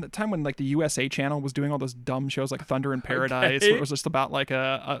the time when like the USA channel was doing all those dumb shows like Thunder in Paradise, where it was just about like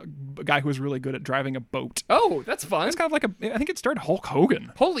a guy who was really good at driving a boat. Oh, that's fun. It's kind of like I think it started Hulk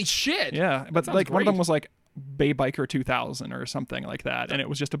Hogan. Holy shit. Yeah, but sounds like one of them great. was like Bay Biker 2000 or something like that, and it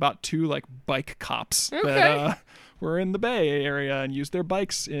was just about two like bike cops Okay. that were in the Bay Area and used their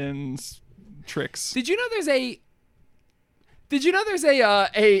bikes in tricks. Did you know there's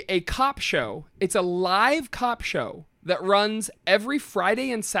a cop show? It's a live cop show that runs every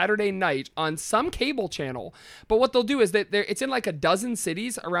Friday and Saturday night on some cable channel. But what they'll do is that it's in like a dozen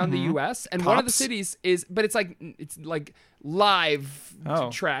cities around the U.S. and one of the Cops? cities is, but it's like live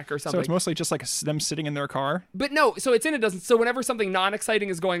track or So something. it's mostly just like them sitting in their car. But no, so it's in a dozen. So whenever something non-exciting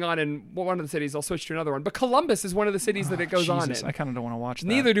is going on in one of the cities, they'll switch to another one. But Columbus is one of the cities that it goes on Jesus, in. I kind of don't want to watch that.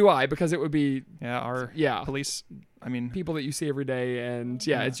 Neither do I, because it would be Yeah, our Yeah. police. I mean, people that you see every day, and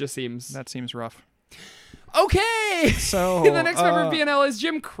yeah, it just seems that seems rough. okay. So The next member of BNL is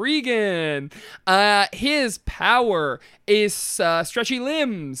Jim Cregan. His power is stretchy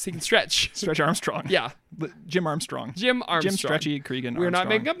limbs. He can stretch. Stretch Armstrong. Yeah, Jim Armstrong. Jim Armstrong. Jim Stretchy Cregan. We're not Armstrong.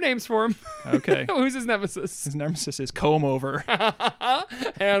 making up names for him. Okay. Who's his nemesis? His nemesis is Comb Over.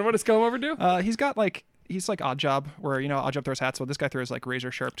 And what does Comb Over do? He's got like Odd Job, where Odd Job throws hats. Well, this guy throws like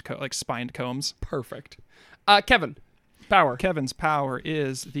razor sharp, like spined combs. Perfect. Kevin, power. Kevin's power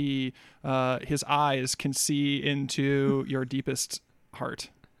is his eyes can see into your deepest heart.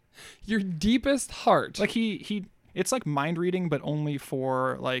 Your deepest heart. Like it's like mind reading, but only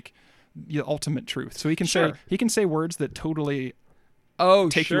for like the ultimate truth. So he can say words that totally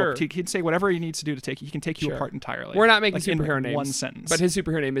take you sure. up. He can say whatever he needs to do to take. He can take you Sure. apart entirely. We're not making like, superhero in names. one sentence. But his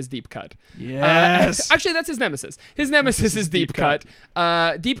superhero name is Deep Cut. Yes. Actually, that's his nemesis. His nemesis is Deep Cut.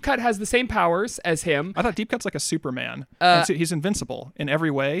 Deep Cut has the same powers as him. I thought Deep Cut's like a Superman. And so he's invincible in every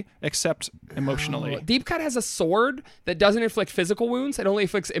way except emotionally. Deep Cut has a sword that doesn't inflict physical wounds. It only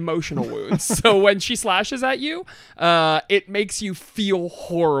inflicts emotional wounds. So when she slashes at you, it makes you feel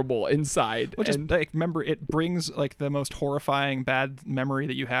horrible inside. Well, just And- like, remember, it brings like the most horrifying bad memory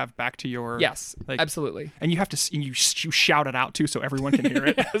that you have back to your yes, like, absolutely. and you have to you shout it out too, so everyone can hear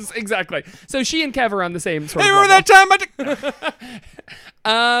it. Yes, exactly. So she and Kev are on the same sort Hey, of remember level. that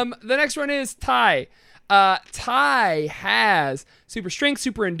time? The next one is Ty. Ty has super strength,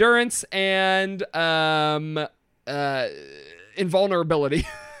 super endurance, and invulnerability.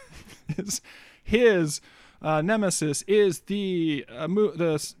 His nemesis is the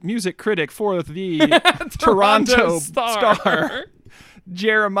music critic for the Toronto Star,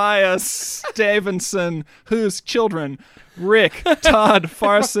 Jeremiah Stevenson, whose children, Rick, Todd,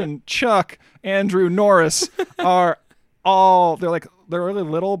 Farson, Chuck, Andrew, Norris, are all they're really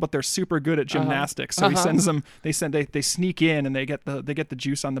little, but they're super good at gymnastics. So he sends them. They sneak in and they get the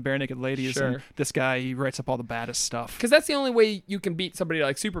juice on the bare naked ladies. Sure. And this guy, he writes up all the baddest stuff. Because that's the only way you can beat somebody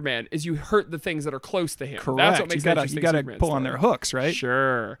like Superman is you hurt the things that are close to him. Correct. That's what makes you gotta pull on their hooks, right?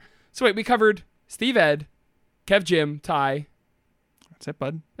 Sure. So wait, we covered Steve Ed, Kev Jim, Ty. That's it,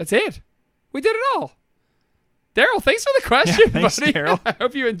 bud. That's it. We did it all. Daryl, thanks for the question, thanks, buddy. Daryl. I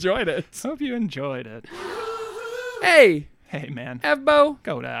hope you enjoyed it. Hope you enjoyed it. Hey, Hey, man. Evbo.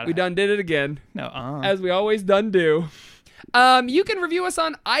 Go that. We done did it again. No, As we always done do. You can review us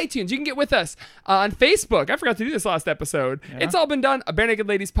on iTunes. You can get with us on Facebook. I forgot to do this last episode. It's all been done. A Bare Naked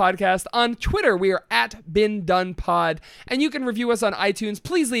Ladies podcast. On Twitter, we are at Been Done Pod. And you can review us on iTunes.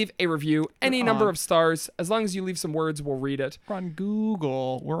 Please leave a review. Any number of stars. As long as you leave some words, we'll read it. We're on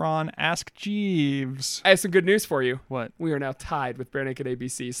Google. We're on Ask Jeeves. I have some good news for you. What? We are now tied with Bare Naked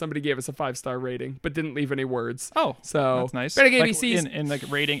ABC. Somebody gave us a 5-star rating, but didn't leave any words. Oh, So that's nice. Bare Naked Like, ABC's.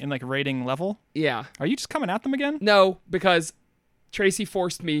 in rating level. Yeah. Are you just coming at them again? No, because Tracy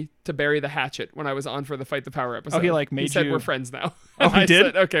forced me to bury the hatchet when I was on for the Fight the Power episode. he, like, made said you- we're friends now. Oh, he I did?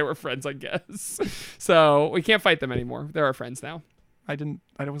 said, okay, we're friends, I guess. So we can't fight them anymore. They're our friends now. I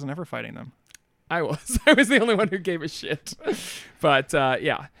wasn't ever fighting them. I was the only one who gave a shit. But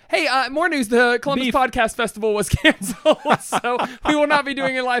yeah. Hey, more news. The Columbus Beef. Podcast Festival was canceled, so we will not be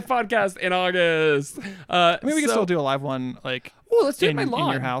doing a live podcast in August. I mean, we can still do a live one, like, Oh, let's do it in, in my lawn.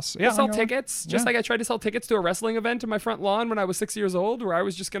 in your house. We'll Yeah, sell on your lawn. tickets, just Yeah. like I tried to sell tickets to a wrestling event in my front lawn when I was 6 years old, where I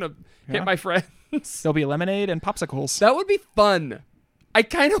was just gonna hit my friends. There'll be lemonade and popsicles. That would be fun. I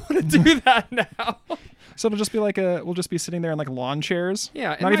kind of want to do that now. So it'll just be like we'll just be sitting there in like lawn chairs.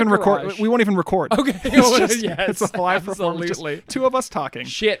 Yeah, in Not my even record. garage. We won't even record. Okay. It's just, Yes, it's a live performance. absolutely. Just two of us talking.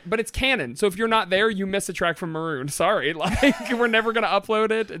 Shit, but it's canon. So if you're not there, you miss a track from Maroon. Sorry, like we're never gonna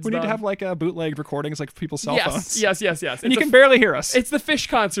upload it. It's We need to done. have like bootlegged recordings, like people's cell phones. Yes. And you can barely hear us. It's the Fish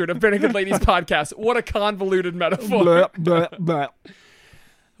concert of Bare Naked Ladies podcast. What a convoluted metaphor. Blah, blah, blah.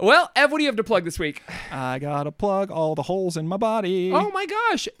 Well, Ev, what do you have to plug this week? I gotta plug all the holes in my body. Oh my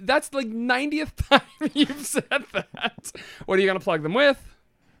gosh, that's like 90th time you've said that. What are you gonna plug them with?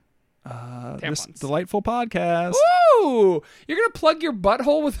 This tampons. delightful podcast. Ooh, you're gonna plug your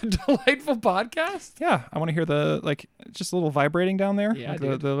butthole with a delightful podcast? Yeah, I want to hear just a little vibrating down there, Yeah, like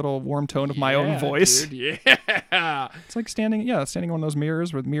dude. the little warm tone of my Yeah, own voice. dude, yeah. It's like standing on one of those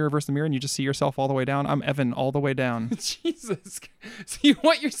mirrors with mirror versus the mirror, and you just see yourself all the way down. I'm Evan all the way down. Jesus. So you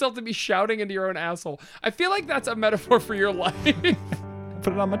want yourself to be shouting into your own asshole. I feel like that's a metaphor for your life.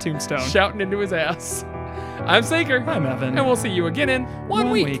 Put it on my tombstone. Shouting into his ass. I'm Saker. I'm Evan. And we'll see you again in 1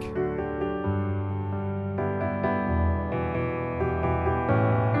 week.